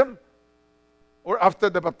baptism? Or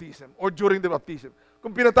after the baptism? Or during the baptism?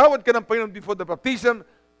 Kung pinatawad ka ng Panginoon before the baptism,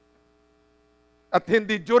 at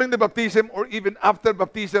hindi during the baptism or even after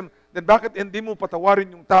baptism, then bakit hindi mo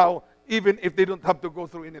patawarin yung tao even if they don't have to go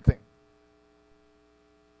through anything?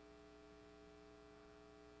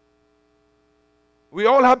 We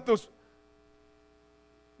all have to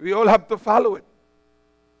follow it.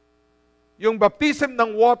 Yung baptism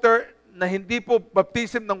ng water na hindi po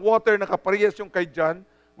baptism ng water na kaparehas yung kay John,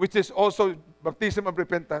 which is also baptism of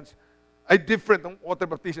repentance, ay different ng water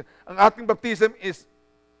baptism. Ang ating baptism is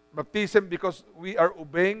baptism because we are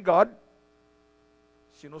obeying God.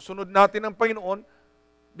 Sinusunod natin ang Panginoon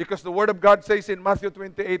because the Word of God says in Matthew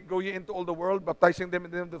 28, go ye into all the world, baptizing them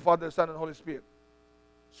in the name of the Father, Son, and Holy Spirit.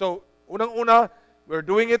 So, unang-una, we're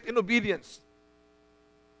doing it in obedience.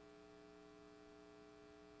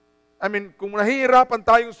 Kung nahihirapan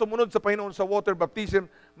tayong sumunod sa Panginoon sa water baptism,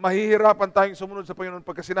 mahihirapan tayong sumunod sa Panginoon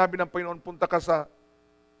pagka sinabi ng Panginoon, punta ka sa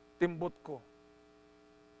timbot ko.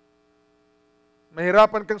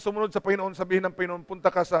 Mahirapan kang sumunod sa Panginoon, sabihin ng Panginoon, punta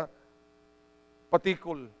ka sa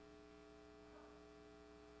patikol.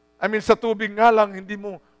 Sa tubig nga lang, hindi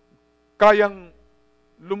mo kayang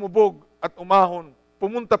lumubog at umahon.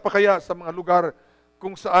 Pumunta pa kaya sa mga lugar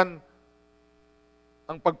kung saan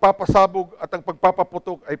ang pagpapasabog at ang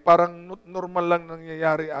pagpapaputok ay parang normal lang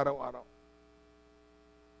nangyayari araw-araw.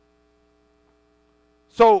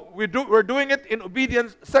 So, we're doing it in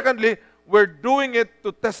obedience. Secondly, we're doing it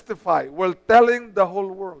to testify. We're telling the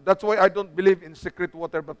whole world. That's why I don't believe in secret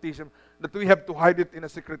water baptism, that we have to hide it in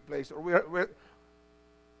a secret place. Or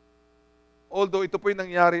although ito po yung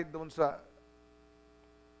nangyari doon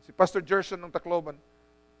si Pastor Gerson ng Tacloban.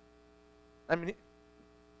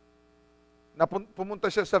 Pumunta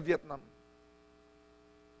siya sa Vietnam.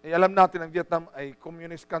 Alam natin, ang Vietnam ay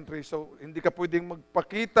communist country, so hindi ka pwedeng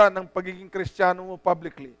magpakita ng pagiging Kristiyano mo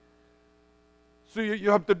publicly. So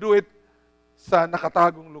you have to do it sa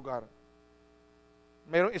nakatagong lugar.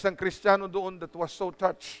 Mayroong isang Kristiyano doon that was so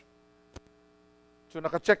touched. So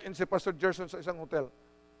naka-check-in si Pastor Gerson sa isang hotel.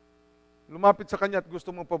 lumapit sa kanya at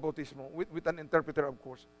gusto mong pabautismo, with an interpreter of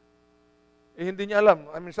course. Eh hindi niya alam,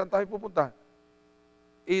 saan tayo pupunta?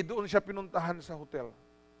 Eh doon siya pinuntahan sa hotel.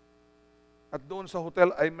 At doon sa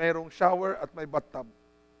hotel ay mayroong shower at may bathtub.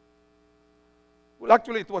 Well,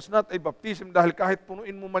 actually, it was not a baptism dahil kahit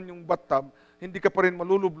punuin mo man yung bathtub, hindi ka pa rin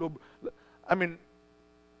malulublob.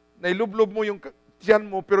 Nailublob mo yung tiyan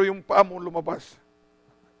mo pero yung paa mo lumabas.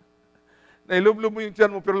 Nailublob mo yung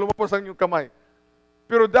tiyan mo pero lumabas ang yung kamay.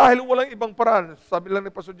 Pero dahil walang ibang paraan, sabi lang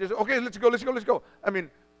ni Pastor Jesus, okay, let's go.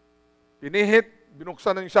 Pinihit,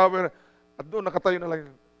 binuksan ng shower, at doon nakatayo na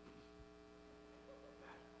lang.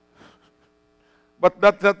 But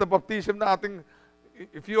that's not the baptism na ating,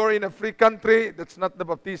 if you are in a free country, that's not the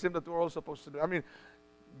baptism that we're all supposed to do.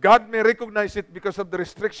 God may recognize it because of the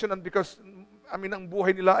restriction and because, ang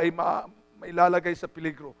buhay nila ay mailalagay sa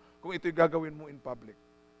peligro kung ito'y gagawin mo in public.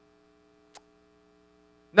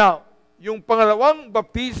 Now, yung pangalawang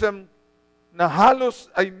baptism na halos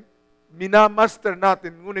ay minamaster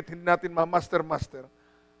natin, ngunit hindi natin ma-master,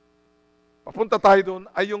 papunta tayo doon,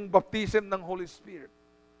 ay yung baptism ng Holy Spirit.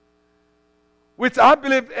 Which I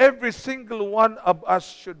believe every single one of us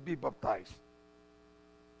should be baptized.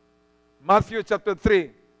 Matthew chapter 3,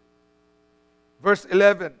 verse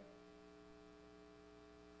 11.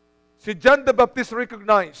 Si John the Baptist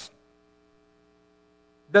recognized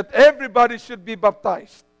that everybody should be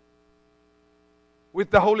baptized with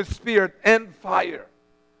the Holy Spirit and fire.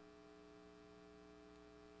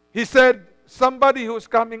 He said, somebody who is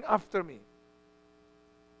coming after me.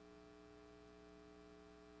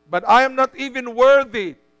 But I am not even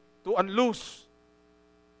worthy to unloose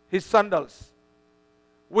his sandals.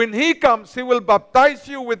 When he comes, he will baptize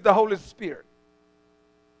you with the Holy Spirit.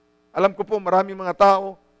 Alam ko po, maraming mga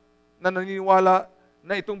tao na naniniwala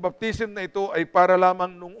na itong baptism na ito ay para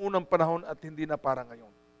lamang nung unang panahon at hindi na para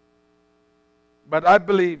ngayon. But I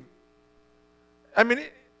believe,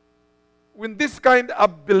 when this kind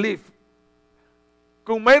of belief,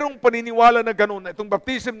 kung mayroong paniniwala na gano'n, na itong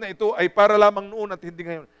baptism na ito ay para lamang noon at hindi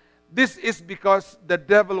ngayon, this is because the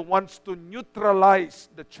devil wants to neutralize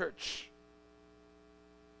the church.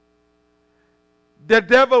 The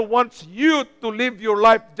devil wants you to live your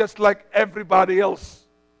life just like everybody else.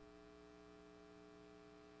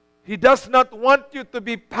 He does not want you to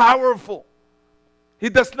be powerful. He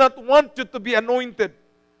does not want you to be anointed.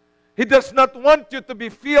 He does not want you to be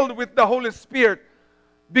filled with the Holy Spirit.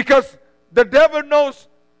 Because the devil knows,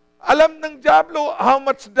 alam ng diablo how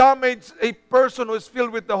much damage a person who is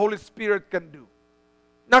filled with the Holy Spirit can do.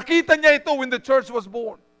 Nakita niya ito when the church was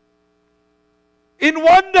born. In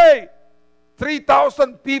one day,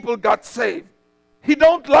 3,000 people got saved. He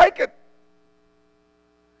don't like it.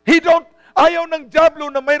 Ayaw ng diablo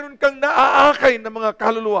na mayroon kang naaakay na mga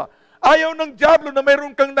kaluluwa. Ayaw ng diablo na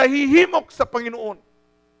mayroon kang nahihimok sa Panginoon.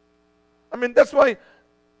 That's why,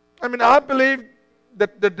 I believe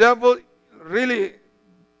that the devil really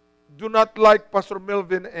do not like Pastor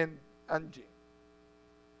Melvin and Angie.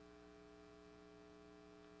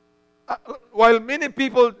 While many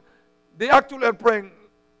people, they actually are praying,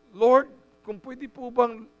 Lord, kung pwede po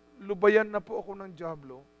bang lubayan na po ako ng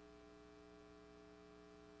diablo,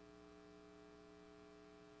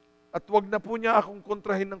 at wag na po niya akong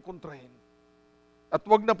kontrahin. At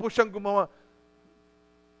wag na po siyang gumawa.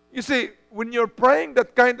 You see, when you're praying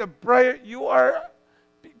that kind of prayer,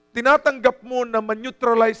 tinatanggap mo na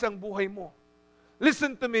ma-neutralize ang buhay mo.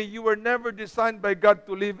 Listen to me, you were never designed by God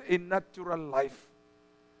to live a natural life.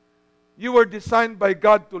 You were designed by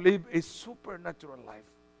God to live a supernatural life.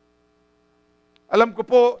 Alam ko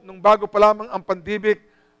po, nung bago pa lamang ang pandemic,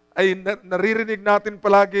 ay naririnig natin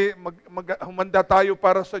palagi, humanda tayo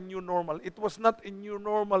para sa new normal. It was not a new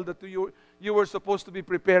normal that you were supposed to be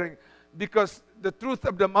preparing. Because the truth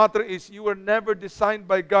of the matter is, you were never designed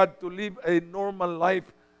by God to live a normal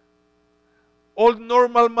life. Old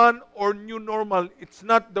normal man or new normal, it's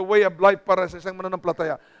not the way of life para sa isang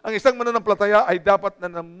mananampalataya. Ang isang mananampalataya ay dapat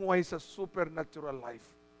na namuhay sa supernatural life.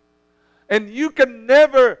 And you can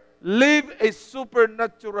never live a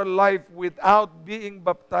supernatural life without being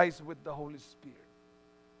baptized with the Holy Spirit.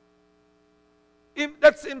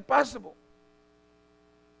 That's impossible.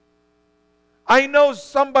 I know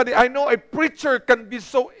a preacher can be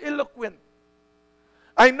so eloquent.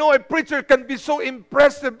 I know a preacher can be so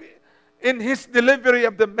impressive in his delivery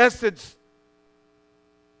of the message.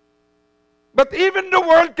 But even the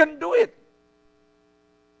world can do it.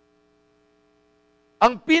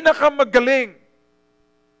 Ang pinakamagaling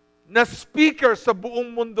na speaker sa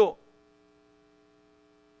buong mundo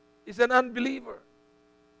is an unbeliever.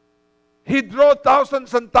 He drew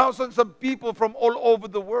thousands and thousands of people from all over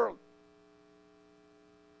the world.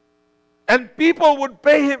 And people would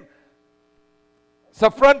pay him Sa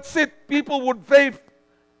front seat, people would pay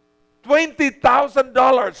 $20,000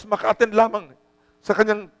 maka-attend lamang sa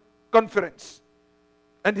kanyang conference.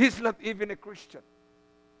 And he's not even a Christian.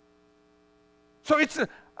 So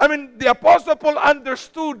the Apostle Paul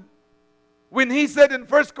understood when he said in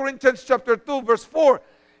 1 Corinthians chapter 2, verse 4,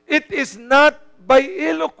 it is not by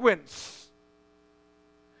eloquence.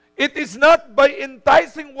 It is not by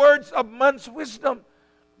enticing words of man's wisdom,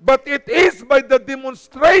 but it is by the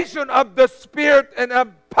demonstration of the Spirit and of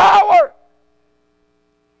power.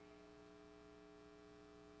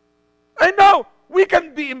 I know, we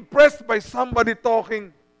can be impressed by somebody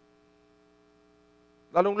talking.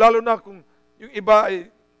 Lalong-lalo na kung yung iba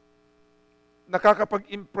ay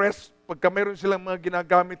nakakapag-impress pagka mayroon silang mga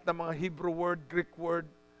ginagamit na mga Hebrew word, Greek word,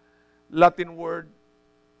 Latin word,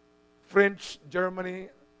 French, Germany,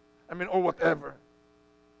 or whatever.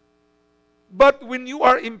 But when you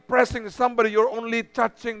are impressing somebody, you're only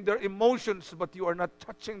touching their emotions, but you are not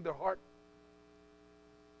touching their heart.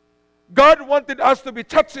 God wanted us to be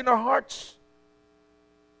touched in our hearts.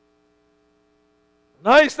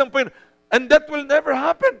 Nice ng point. And that will never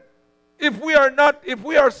happen if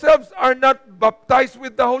we ourselves are not baptized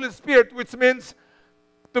with the Holy Spirit, which means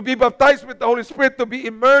to be baptized with the Holy Spirit, to be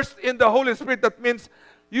immersed in the Holy Spirit. That means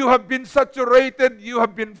you have been saturated, you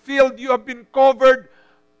have been filled, you have been covered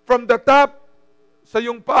from the top, sa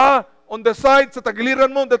iyong paa, on the side, sa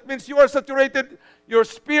tagiliran mo. That means you are saturated. Your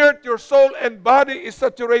spirit, your soul, and body is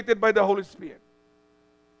saturated by the Holy Spirit.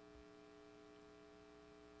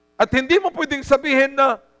 At hindi mo pwedeng sabihin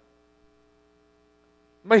na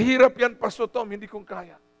mahirap yan, Pastor Tom, hindi kong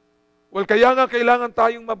kaya. Well, kaya nga kailangan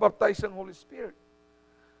tayong mabaptize ng Holy Spirit.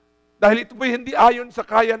 Dahil ito ba'y hindi ayon sa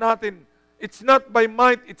kaya natin. It's not by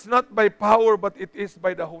might, it's not by power, but it is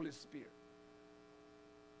by the Holy Spirit.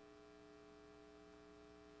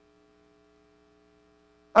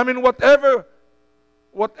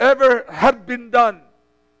 Whatever had been done,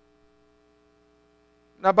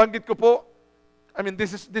 nabanggit ko po,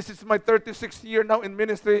 this is my 36th year now in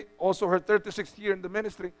ministry, also her 36th year in the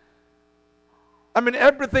ministry.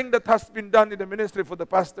 Everything that has been done in the ministry for the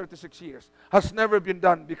past 36 years has never been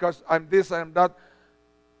done because I'm this, I'm that.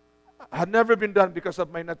 Had never been done because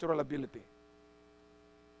of my natural ability.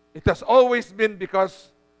 It has always been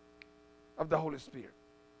because of the Holy Spirit.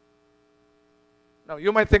 Now,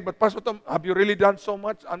 you might think, but Pastor Tom, have you really done so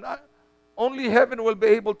much? And only heaven will be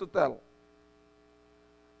able to tell.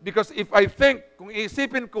 Because if I think, kung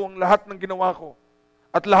iisipin ko ang lahat ng ginawa ko,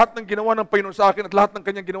 at lahat ng ginawa ng Panginoon sa akin, at lahat ng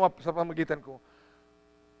kanyang ginawa sa pamagitan ko,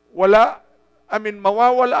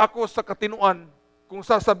 mawawala ako sa katinuan kung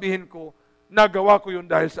sasabihin ko, nagawa ko yun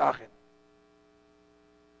dahil sa akin.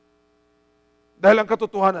 Dahil ang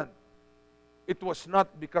katotohanan, it was not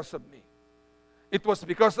because of me. It was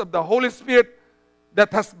because of the Holy Spirit that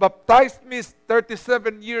has baptized me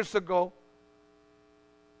 37 years ago.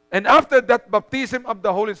 And after that baptism of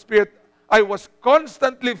the Holy Spirit, I was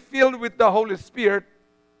constantly filled with the Holy Spirit.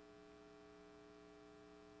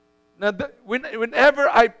 Now, whenever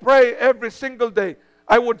I pray every single day,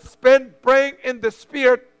 I would spend praying in the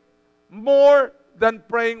Spirit more than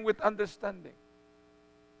praying with understanding.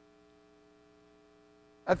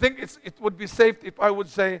 I think it would be safe if I would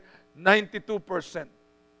say 92%.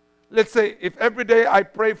 Let's say if every day I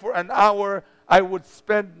pray for an hour, I would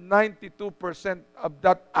spend 92% of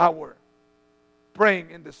that hour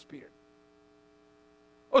praying in the Spirit.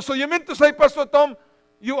 Oh, so you mean to say, Pastor Tom,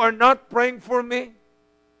 you are not praying for me?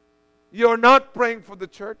 You're not praying for the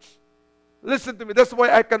church? Listen to me. That's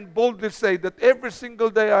why I can boldly say that every single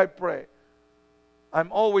day I pray,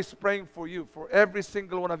 I'm always praying for you, for every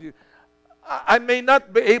single one of you. I may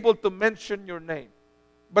not be able to mention your name,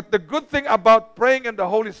 but the good thing about praying in the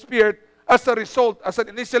Holy Spirit, as a result, as an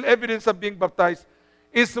initial evidence of being baptized,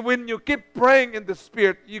 is when you keep praying in the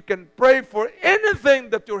Spirit, you can pray for anything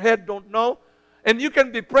that your head don't know, and you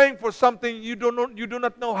can be praying for something you do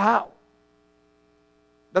not know how.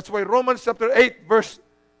 That's why Romans chapter 8, verse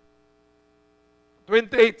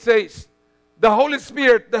 28 says, the Holy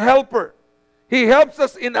Spirit, the Helper, He helps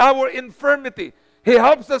us in our infirmity. He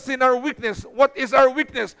helps us in our weakness. What is our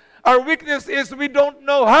weakness? Our weakness is we don't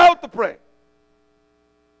know how to pray.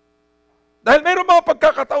 Dahil mayroong mga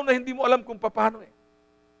pagkakataon na hindi mo alam kung paano eh.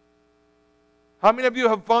 How many of you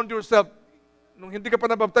have found yourself, nung hindi ka pa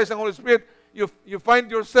nabaptize ng Holy Spirit, you find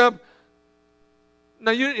yourself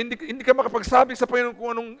na hindi ka makapagsabi sa Panginoon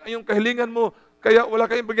kung anong yung kahilingan mo, kaya wala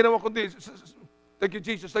kayong ginawa kundi, thank you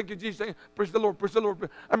Jesus, praise the Lord, praise the Lord.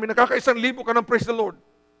 Nakaka-1,000 ka ng praise the Lord.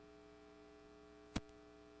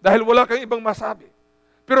 Dahil wala kayong ibang masabi.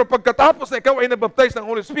 Pero pagkatapos na ikaw ay nabaptize ng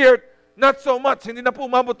Holy Spirit, not so much, hindi na po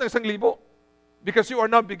umabot ng 1,000. Because you are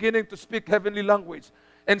now beginning to speak heavenly language.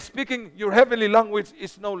 And speaking your heavenly language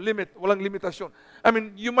is no limit, walang limitasyon. I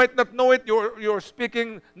mean, you might not know it, you're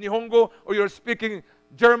speaking Nihongo, or you're speaking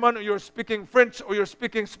German, or you're speaking French, or you're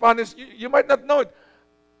speaking Spanish. You might not know it.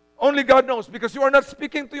 Only God knows, because you are not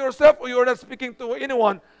speaking to yourself, or you are not speaking to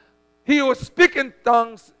anyone. He who speaks in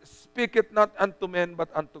tongues, speak it not unto men, but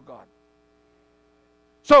unto God.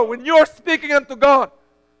 So, when you are speaking unto God,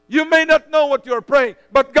 you may not know what you are praying,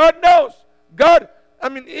 but God knows. God, I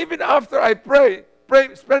mean, even after I pray,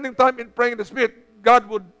 spending time in praying in the Spirit, God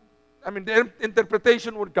would, the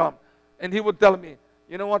interpretation would come. And He would tell me,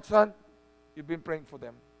 you know what, son? You've been praying for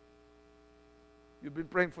them. You've been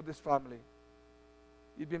praying for this family.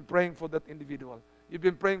 You've been praying for that individual. You've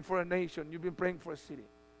been praying for a nation. You've been praying for a city.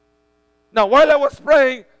 Now, while I was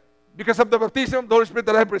praying, because of the baptism of the Holy Spirit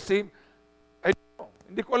that I've received, I don't know.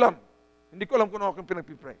 Hindi ko alam. Hindi ko alam kung ano akong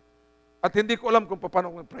pinagpipray. At hindi ko alam kung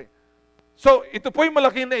paano akong pray. So, ito po yung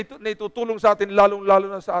malaki na itutulong sa atin, lalong-lalo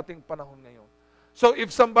na sa ating panahon ngayon. So,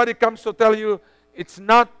 if somebody comes to tell you, it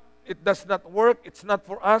does not work, it's not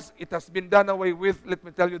for us, it has been done away with, let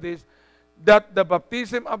me tell you this, that the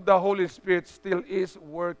baptism of the Holy Spirit still is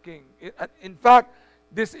working. In fact,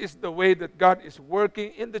 this is the way that God is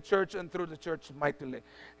working in the church and through the church mightily.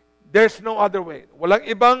 There's no other way. Walang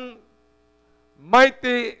ibang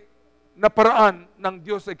mighty na paraan ng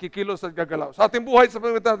Diyos ay kikilos at gagalaw. Sa ating buhay, sa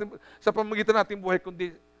pamamagitan ng ating buhay,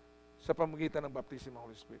 kundi sa pamamagitan ng baptism ng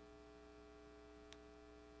Holy Spirit.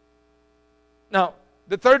 Now,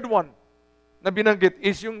 the third one na binanggit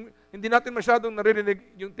is yung hindi natin masyadong naririnig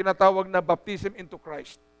yung tinatawag na baptism into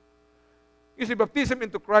Christ. You see, baptism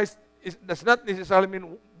into Christ does not necessarily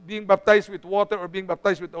mean being baptized with water or being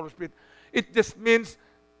baptized with the Holy Spirit. It just means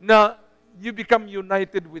na you become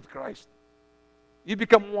united with Christ. You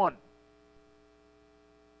become one.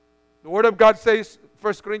 The Word of God says,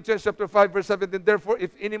 1 Corinthians chapter 5, verse 17, therefore, if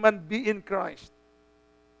any man be in Christ,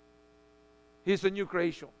 he is a new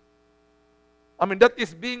creation. That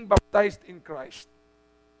is being baptized in Christ.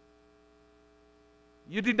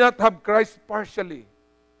 You did not have Christ partially.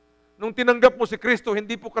 Nung tinanggap mo si Kristo,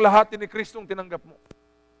 hindi po kalahati ni Kristo ang tinanggap mo.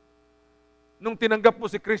 Nung tinanggap mo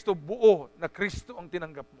si Kristo, buo na Kristo ang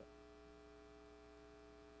tinanggap mo.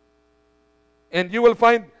 And you'll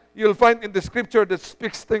find in the scripture that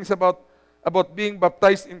speaks things about being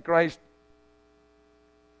baptized in Christ.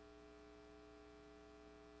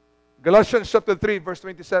 Galatians chapter 3, verse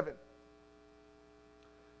 27.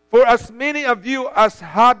 For as many of you as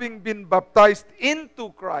having been baptized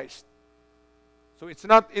into Christ. So it's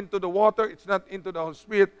not into the water, it's not into the Holy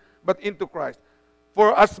Spirit, but into Christ.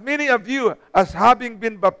 For as many of you as having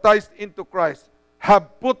been baptized into Christ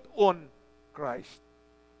have put on Christ.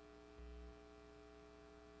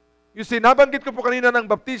 You see, nabanggit ko po kanina ng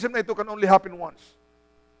baptism na ito can only happen once.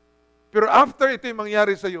 Pero after ito yung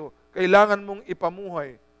mangyari sa iyo, kailangan mong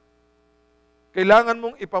ipamuhay. Kailangan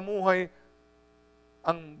mong ipamuhay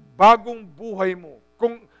ang bagong buhay mo.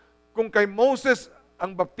 Kung kay Moses,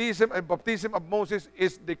 ang baptism of Moses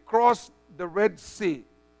is they crossed the Red Sea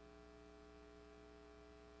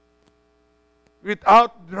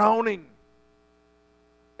without drowning.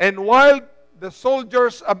 And while the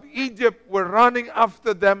soldiers of Egypt were running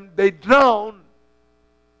after them, they drowned.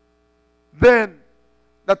 Then,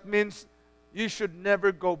 that means you should never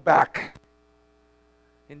go back.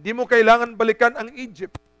 Hindi mo kailangan balikan ang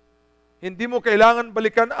Egypt. Hindi mo kailangan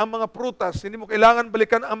balikan ang mga prutas. Hindi mo kailangan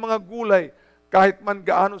balikan ang mga gulay. Kahit man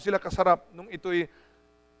gaano sila kasarap nung ito'y...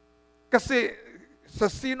 Kasi sa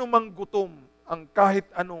sino mang gutom, ang kahit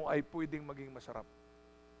ano ay pwedeng maging masarap.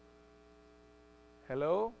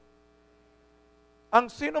 Hello? Ang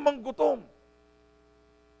sino mang gutom,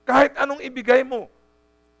 kahit anong ibigay mo,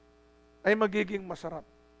 ay magiging masarap.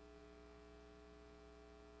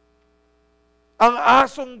 Ang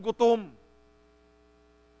asong gutom,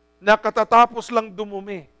 na katatapos lang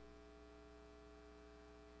dumumi,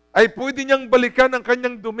 ay pwede niyang balikan ang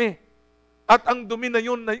kanyang dumi. At ang dumi na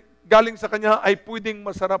yun na galing sa kanya ay pwedeng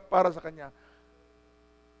masarap para sa kanya.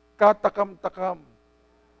 Katakam-takam.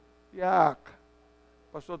 Yak.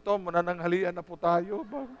 Pastor Tom, manananghalian na po tayo.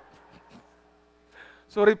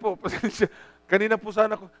 Sorry po, pasensya. Kanina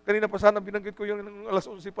pa sana binanggit ko yung alas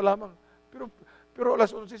 11 pa lamang. Pero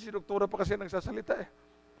alas 11 si doktora pa kasi nagsasalita eh.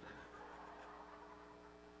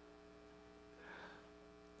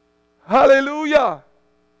 Hallelujah!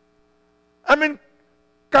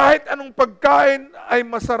 Kahit anong pagkain ay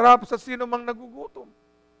masarap sa sino mang nagugutom.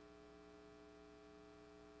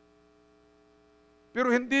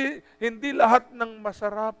 Pero hindi lahat ng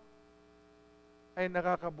masarap ay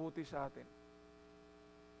nakakabuti sa atin.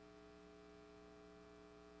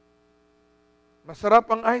 Masarap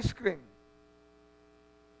ang ice cream.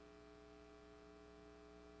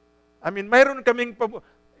 Mayroon kaming,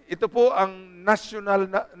 ito po ang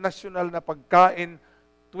national na pagkain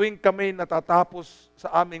tuwing kami natatapos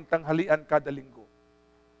sa aming tanghalian kada linggo.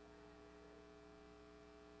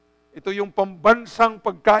 Ito yung pambansang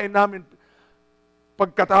pagkain namin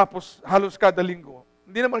pagkatapos halos kada linggo.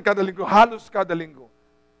 Hindi naman kada linggo, halos kada linggo.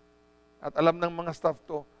 At alam ng mga staff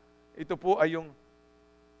to, ito po ay yung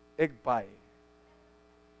egg pie.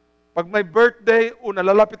 Pag may birthday o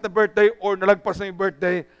nalalapit na birthday or nalagpas na yung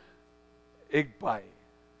birthday, egg pie.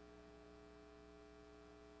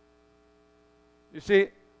 You see,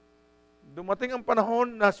 dumating ang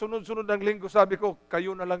panahon na sunod-sunod ng linggo, sabi ko,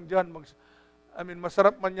 kayo na lang dyan.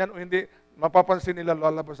 Masarap man yan o hindi, mapapansin nila,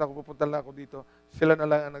 lalabas ako, pupunta lang ako dito. Sila na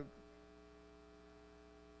lang ang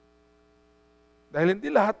dahil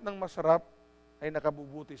hindi lahat ng masarap ay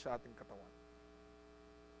nakabubuti sa ating katawan.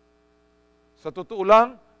 Sa totoo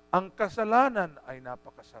lang, ang kasalanan ay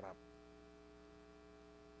napakasarap.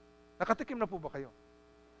 Nakatikim na po ba kayo?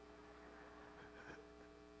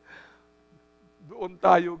 Doon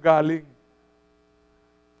tayo galing.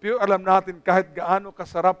 Pero alam natin, kahit gaano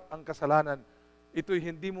kasarap ang kasalanan, ito'y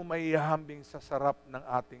hindi mo maihahambing sa sarap ng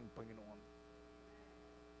ating Panginoon.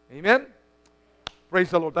 Amen? Praise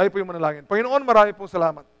the Lord. Tayo po yung manalangin. Panginoon, marami pong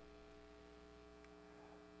salamat.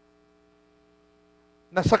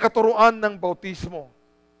 Na sa katuruan ng bautismo,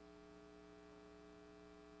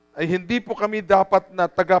 ay hindi po kami dapat na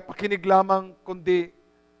tagapakinig lamang, kundi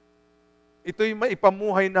ito'y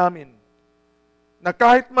maipamuhay namin. Na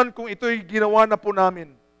kahit man kung ito'y ginawa na po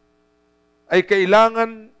namin, ay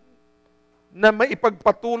kailangan na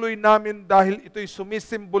maipagpatuloy namin dahil ito'y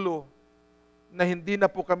sumisimbolo na hindi na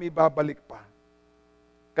po kami babalik pa.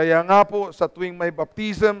 Kaya nga po sa tuwing may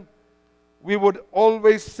baptism, we would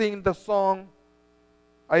always sing the song,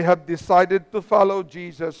 I have decided to follow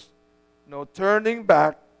Jesus, no turning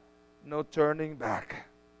back, no turning back.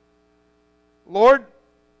 Lord,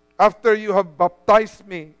 after you have baptized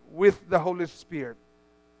me with the Holy Spirit,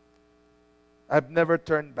 I've never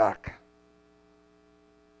turned back.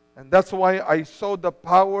 And that's why I saw the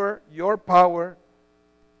power, your power,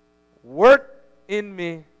 work in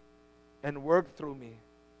me and work through me.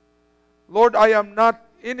 Lord, I am not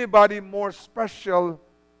anybody more special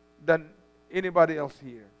than anybody else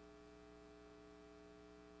here.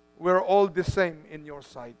 We're all the same in your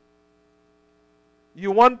sight.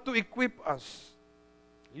 You want to equip us.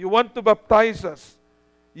 You want to baptize us.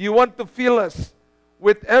 You want to fill us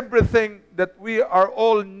with everything that we are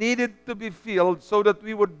all needed to be filled so that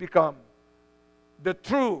we would become the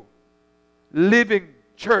true living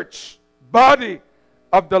church, body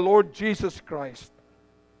of the Lord Jesus Christ.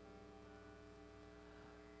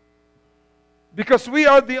 Because we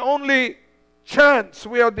are the only chance,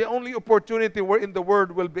 we are the only opportunity wherein the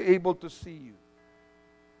world will be able to see you.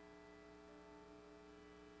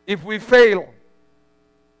 If we fail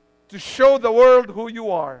to show the world who you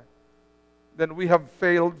are, then we have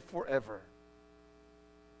failed forever.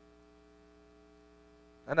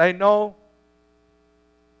 And I know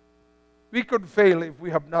we could fail if we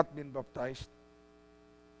have not been baptized.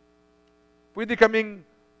 Pwede kaming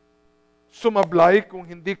sumablay kung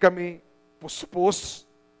hindi kami puspos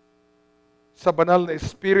sa banal na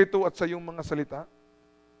Espiritu at sa iyong mga salita.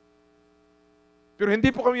 Pero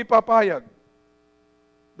hindi po kami papayag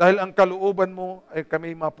dahil ang kalooban mo ay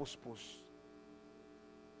kami mapuspos.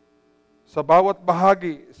 Sa bawat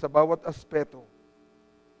bahagi, sa bawat aspeto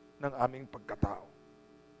ng aming pagkatao.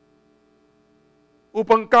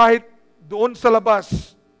 Upang kahit doon sa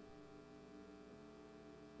labas,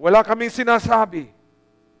 wala kaming sinasabi,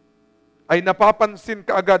 ay napapansin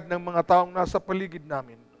kaagad ng mga taong nasa paligid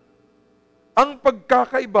namin ang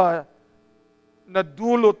pagkakaiba na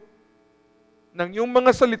dulot ng iyong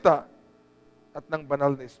mga salita at ng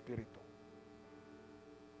banal na Espiritu.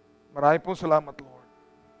 Marami pong salamat, Lord.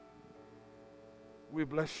 We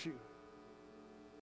bless you.